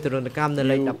ធ្វើទរណកម្មនៅ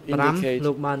លេខ15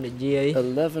លោកបាននិយាយ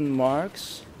11 marks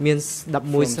មាន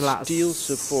11ស្លាក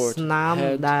ស្នាម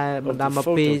ដែលបណ្ដាលមក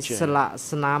ពីស្លាក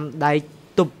ស្នាមដៃ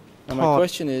ទប់ថត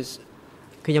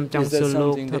ខ្ញុំចង់សួរលោ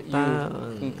កថាតើ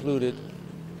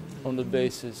on the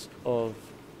basis of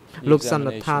លោកសន្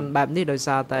និដ្ឋានបែបនេះដោយ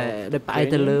សារតែដោយផ្អែក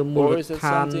ទៅលើមូលដ្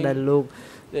ឋានដែលលោក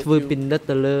ធ្វើពិនិត្យ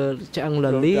ទៅលើឆ្អឹងល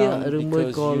លាឬមួយ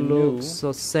ក៏លោកស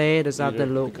រសេរដោយសារតែ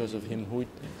លោក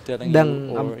ដឹ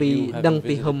ង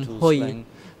ពីហឹមហ៊ុយ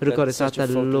ឬក៏ដោយសារតែ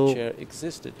លោក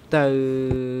ទៅ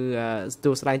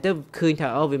ទូស្ដែងទៅឃើញថា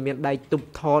អូវាមានដៃទប់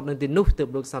ថតនៅទីនោះទើប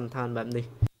លោកសន្និដ្ឋានបែបនេះ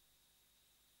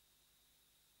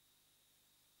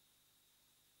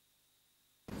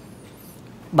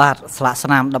បាទស្លាកស្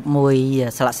នាម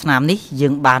11ស្លាកស្នាមនេះយើ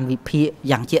ងបានវិភាគ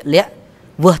យ៉ាងជាក់លាក់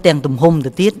វាស់ទាំងទំហំ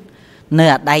ទៅទៀតនៅ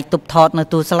អាដៃទប់ថតនៅ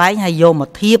ទូស្លែងហើយយកមក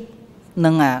ធៀបនឹ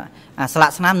ងអាស្លាក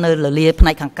ស្នាមនៅលលាផ្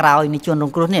នែកខាងក្រោយនៃជនរ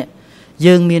ងគ្រោះនេះ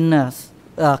យើងមាន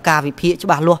ការវិភាគច្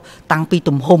បាស់លាស់តាំងពី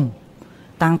ទំហំ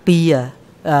តាំងពី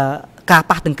ការ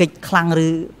ប៉ះទង្គិចខ្លាំងឬ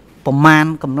ប្រមាណ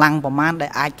កម្លាំងប្រមាណដែ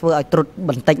លអាចធ្វើឲ្យត្រុតប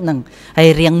ន្តិចហ្នឹងហើយ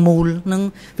រាងមូលហ្នឹង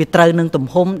វាត្រូវនឹងទំ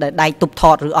ហំដែលដៃទប់ថ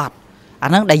តឬអត់អា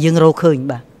ហ្នឹងដែលយើងរកឃើញ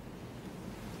បាទ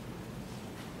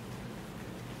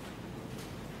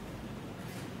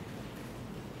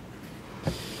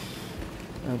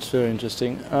That's very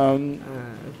interesting.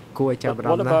 គួរឲ្យចាប់អារ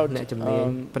ម្មណ៍ណាស់អ្នកជំនាញ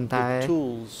ប៉ុន្តែ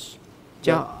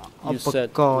ចុះឧប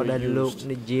ករណ៍ដែលលោក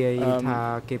និយាយថា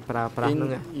គេប្រើប្រាស់ហ្នឹង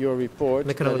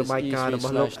នៅក្នុងរបាយការណ៍រប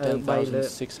ស់លោក3លើ 16477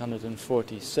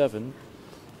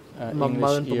 អង់គ្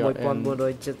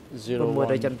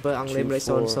លេសលេខ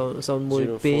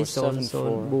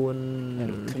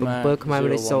0012004 ខ្មែរ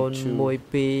លេខ012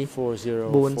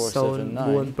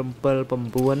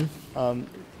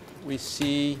 404799 we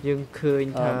see យើងឃើញ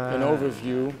ថា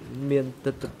មានទ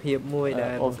ស្សនវិជ្ជាមួយ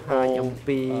ដែលបង្ហាញអំ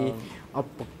ពីឧប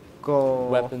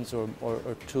weapons or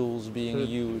tools being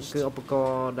used in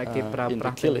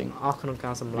the killing.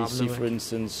 We see, for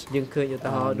instance,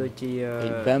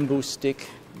 a bamboo stick.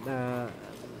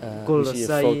 We see a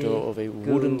photo of a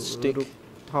wooden stick.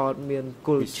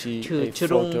 We see a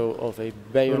photo of a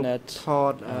bayonet,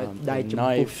 a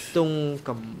knife,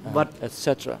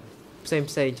 etc.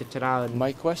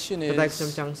 My question is,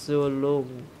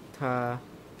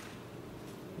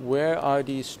 where are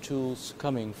these tools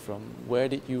coming from? Where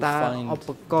did you find these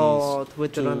tools that were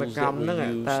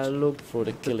used for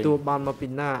the killing?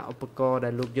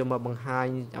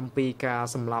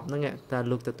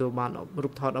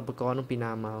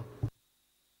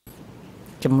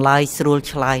 ចម្លើយស្រួល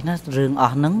ឆ្លើយណារឿងអ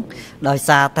ស់ហ្នឹងដោយ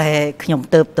សារតែខ្ញុំ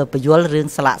ទៅបញ្យល់រឿង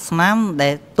ស្លាកស្នាមដែ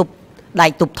លទប់ដៃ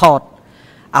ទប់ថត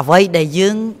អ្វីដែលយើ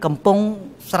ងកំពុង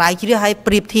ស្រាវជ្រាវឲ្យ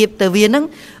ប្រៀបធៀបទៅវាហ្នឹង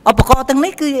ឧបករណ៍ទាំង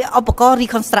នេះគឺឧបករណ៍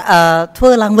reconstruct ធ្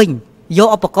វើឡើងវិញយក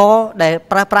ឧបករណ៍ដែល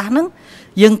ប្រើប្រាស់ហ្នឹង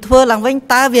យើងធ្វើឡើងវិញ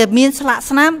តើវាមានស្លាក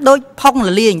ស្នាមដូចផុងល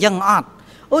លាអញ្ចឹងអត់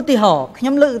ឧទាហរណ៍ខ្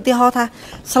ញុំលើកឧទាហរណ៍ថា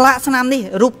ស្លាកស្នាមនេះ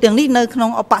រូបទាំងនេះនៅក្នុង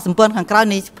អបសម្ព័ន្ធខាងក្រៅ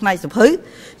នៃផ្នែកសភៅ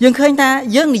យើងឃើញថា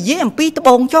យើងនិយាយអំពីត្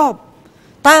បូងចប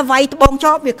តើវាយត្បូងច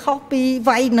បវាខុសពី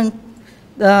វាយនឹង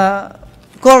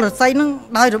គល់រស្មីនឹង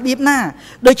ដោយរបៀបណា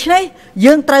ដូច្នេះ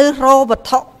យើងត្រូវរកវត្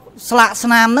ថុស្លាកស្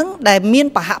នាមនឹងដែលមាន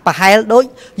ប្រហាក់ប្រហែលដូច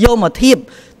យកមកធៀប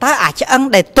តើអាចឆ្អឹង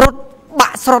ដែលត្រុតបា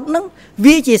ក់ស្រុតនឹង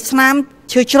វាជាស្នាម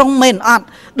ឈើជ្រុងមែនអត់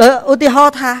ដោយឧទាហរ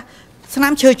ណ៍ថាស្នា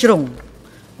មឈើជ្រុង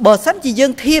បើសិនជាយើ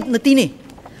ងធៀបនៅទីនេះ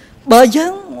បើយើ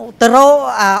ងទៅរក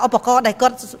ឧបករណ៍ដែលគា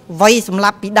ត់វាយសម្លា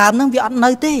ប់ពីដើមហ្នឹងវាអត់នៅ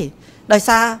ទេដោយ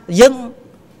សារយើង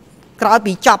ក្រោយ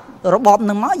ពីចប់របប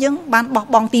នឹងមកយើងបានបោះ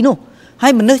បង់ទីនោះហើ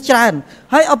យមនុស្សច្រើន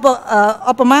ហើយ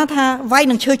ឧបមាថាវាយ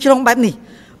នឹងឈើជ្រុងបែបនេះ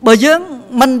បើយើង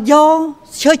មិនយក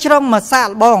ឈើជ្រុងមកសាក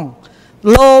ល្បង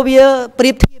លោវាប្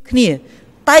រៀបធៀបគ្នា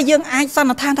តែយើងអាចសន្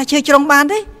និដ្ឋានថាឈើជ្រុងបាន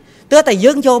ទេទើបតែ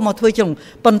យើងយកមកធ្វើជ្រុង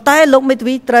ប៉ុន្តែលោកមេធា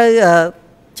វីត្រូវ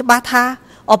ច្បាស់ថា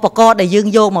ឧបករណ៍ដែលយើង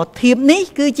យកមកធៀបនេះ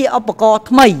គឺជាឧបករណ៍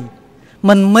ថ្មី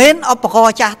មិនមែនឧបករ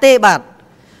ណ៍ចាស់ទេបាទ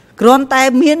គ្រាន់តែ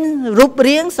មានរូប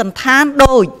រាងសន្តាន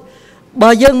ដូចបើ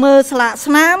យើងមើលស្លាក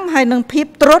ស្នាមហើយនឹងភាព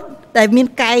ត្រុតដែលមាន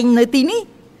កែងនៅទីនេះ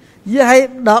ហើយ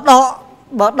បើដ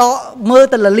កមើល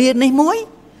ទៅលលានេះមួយ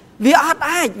វាអត់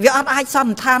អាចសន្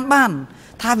និដ្ឋានបាន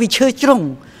ថាវាឈើជ្រុង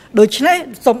ដូច្នេះ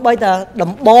សំបីតែ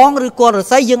ដំបងឬគល់ឫ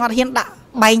ស្សីយើងអត់ហ៊ានដាក់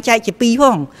បែងចែកជាពីរផ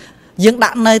ងយើងដា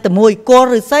ក់នៅតែមួយគល់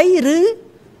ឫស្សីឬ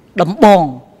ដំបង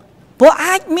ព្រោះ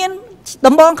អាចមាន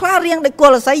ដំបងខ្លះរៀងដូចគ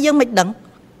ល់ឫស្សីយើងមិនដឹង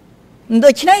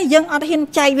ដូច្នេះយើងអត់ហ៊ាន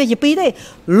ចែកវាជាពីរទេ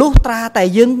លុះត្រាតែ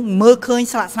យើងមើលឃើញ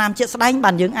ស្លាកស្នាមជាក់ស្ដែង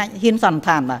បានយើងអាចហ៊ានសន្និដ្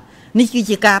ឋានបាទនេះគឺ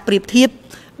ជាការប្រៀបធៀប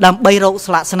ដើម្បីរក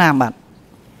ស្លាកស្នាមបាទ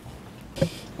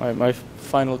My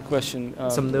final question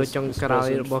សំណួរចុងក្រោយ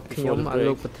របស់ខ្ញុំឲ្យ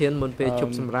លោកប្រធានមុនពេលជ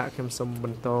ប់សម្រាប់ខ្ញុំសូមប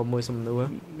ន្តមួយសំណួរ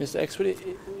Mr. Expert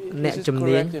អ្នកជំ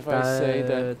នាញ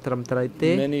តើត្រឹមត្រូវ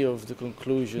ទេ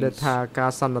ដែលថាកា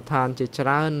រសន្និដ្ឋានជាច្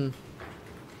រើន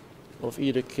of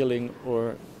either killing or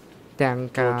ទាំង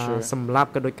ការសម្លាប់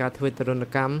ក៏ដូចការធ្វើទរណ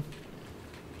កម្ម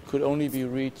could only be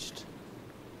reached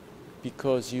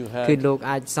because you had គឺលោក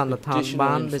អាចសន្និដ្ឋាន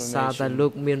បានដោយសារតែលោ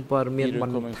កមានព័ត៌មានប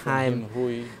ន្ថែម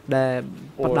ដែល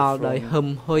ផ្ដល់ដោយហឹម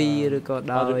ហ៊ុយឬក៏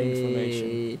ដោយ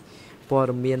ព័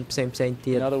ត៌មានផ្សេង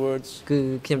ទៀតគឺ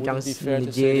ខ្ញុំចង់និ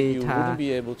យាយថា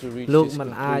លោកមិន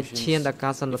អាចឈានដល់កា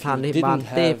រសន្និដ្ឋាននេះបាន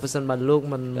ទេបើមិនបើលោក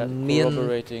មិនមាន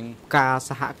ការ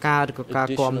សហការឬក៏ការ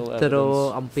គ្រប់គ្រង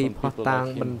អំពីភស្តុតាង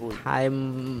បន្ថែម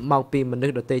មកពីមនុ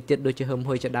ស្សដទៃទៀតដូចជាហឹម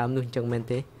ហ៊ុយជាដើមនោះអញ្ចឹងមែន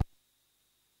ទេ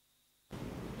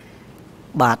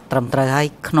បាទត្រឹមត្រូវហើយ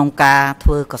ក្នុងការធ្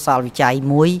វើកសលវិច័យ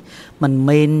មួយមិន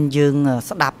មែនយើង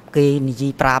ស្ដាប់គេនិយា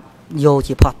យប្រាប់យក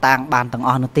ជាភស្តុតាងបានទាំងអ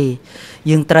ស់នោះទេ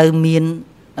យើងត្រូវមាន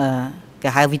គេ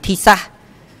ហៅវិធីសាស្ត្រ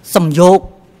សំយោគ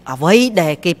អ្វីដែ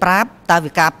លគេប្រាប់តើ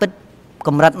វាការពិតក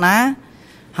ម្រិតណា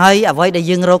ហើយអ្វីដែល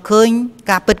យើងរកឃើញ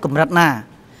ការពិតកម្រិតណា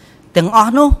ទាំងអ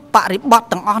ស់នោះបរិបត្តិ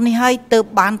ទាំងអស់នេះហើយទើប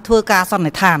បានធ្វើការសន្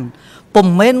និដ្ឋានពុំ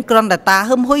មែនគ្រាន់តែតា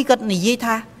ហឹមហ៊ុយគាត់និយាយ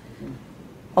ថា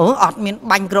អូអត់មាន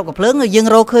បាញ់គ្រាប់កាភ្លើងយើង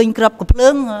រកឃើញគ្រាប់កាភ្លើ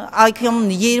ងឲ្យខ្ញុំ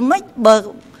និយាយមិនបើ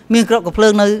មានគ្រាប់កាភ្លើ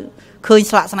ងនៅឃើញ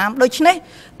ស្លាកស្នាមដូច្នេះ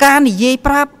ការនិយាយ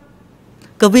ប្រាប់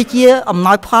ក៏វាជាអំ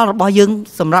ណោយផលរបស់យើង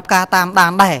សម្រាប់ការតាមដា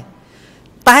នដែរ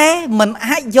តែมัน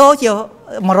អាចយកជា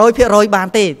 100% បាន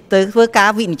ទេទៅធ្វើការ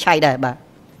វិនិច្ឆ័យដែរបាទ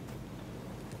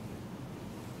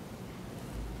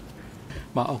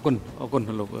បាទអរគុណ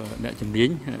លោកអ្នកជំនាញ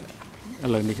ឥ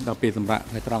ឡូវនេះដល់ពេលសម្រាប់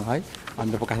ថ្ងៃត្រង់ហើយអន្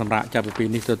តរប្រកាសសម្រាប់ចាប់ពី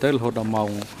នេះទៅរហូតដល់ម៉ោង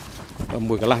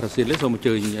 1 កន្លះរសៀលនេះសូមអញ្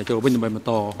ជើញចូលវិញដើម្បីបន្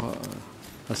ត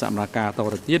សកម្មភាពត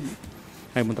ទៅទៀត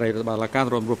ហើយមន្ត្រីរដ្ឋបាលការ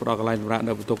រួមរួបផ្ដល់កន្លែងសម្រាប់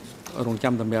នៅបន្ទប់រង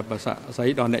ចាំសម្រាប់ស្អី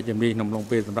ដល់អ្នកជំនាញក្នុងឡុង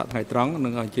ពេលសម្រាប់ថ្ងៃត្រង់និ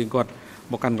ងអញ្ជើញគាត់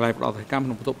មកកាន់កន្លែងផ្ដល់សកម្មក្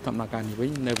នុងបន្ទប់សកម្មភាពនេះវិញ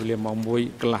នៅវេលាម៉ោង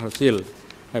 1 កន្លះរសៀល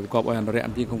ហើយប្រកបដោយអនុរិយ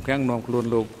ទីឃុំឃាំងនាំខ្លួន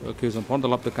លោកខៀវសំផនត្រ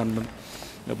ឡប់ទៅកាន់ប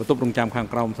ន្ទប់រងចាំខាង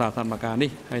ក្រោមសាសនាការនេះ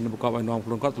ហើយនឹងប្រកបដោយនាំខ្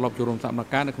លួនគាត់ត្រឡប់ចូលរួមសកម្ម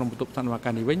ភាពនៅក្នុងបន្ទប់សកម្មភា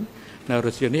ពនេះវិញនៅ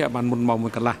រុស្ស៊ីនេះបានមុនម៉ោង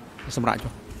 1 កន្លះសម្រាប់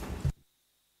ចុះ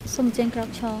សូមចេញក្រោក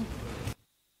ឈរ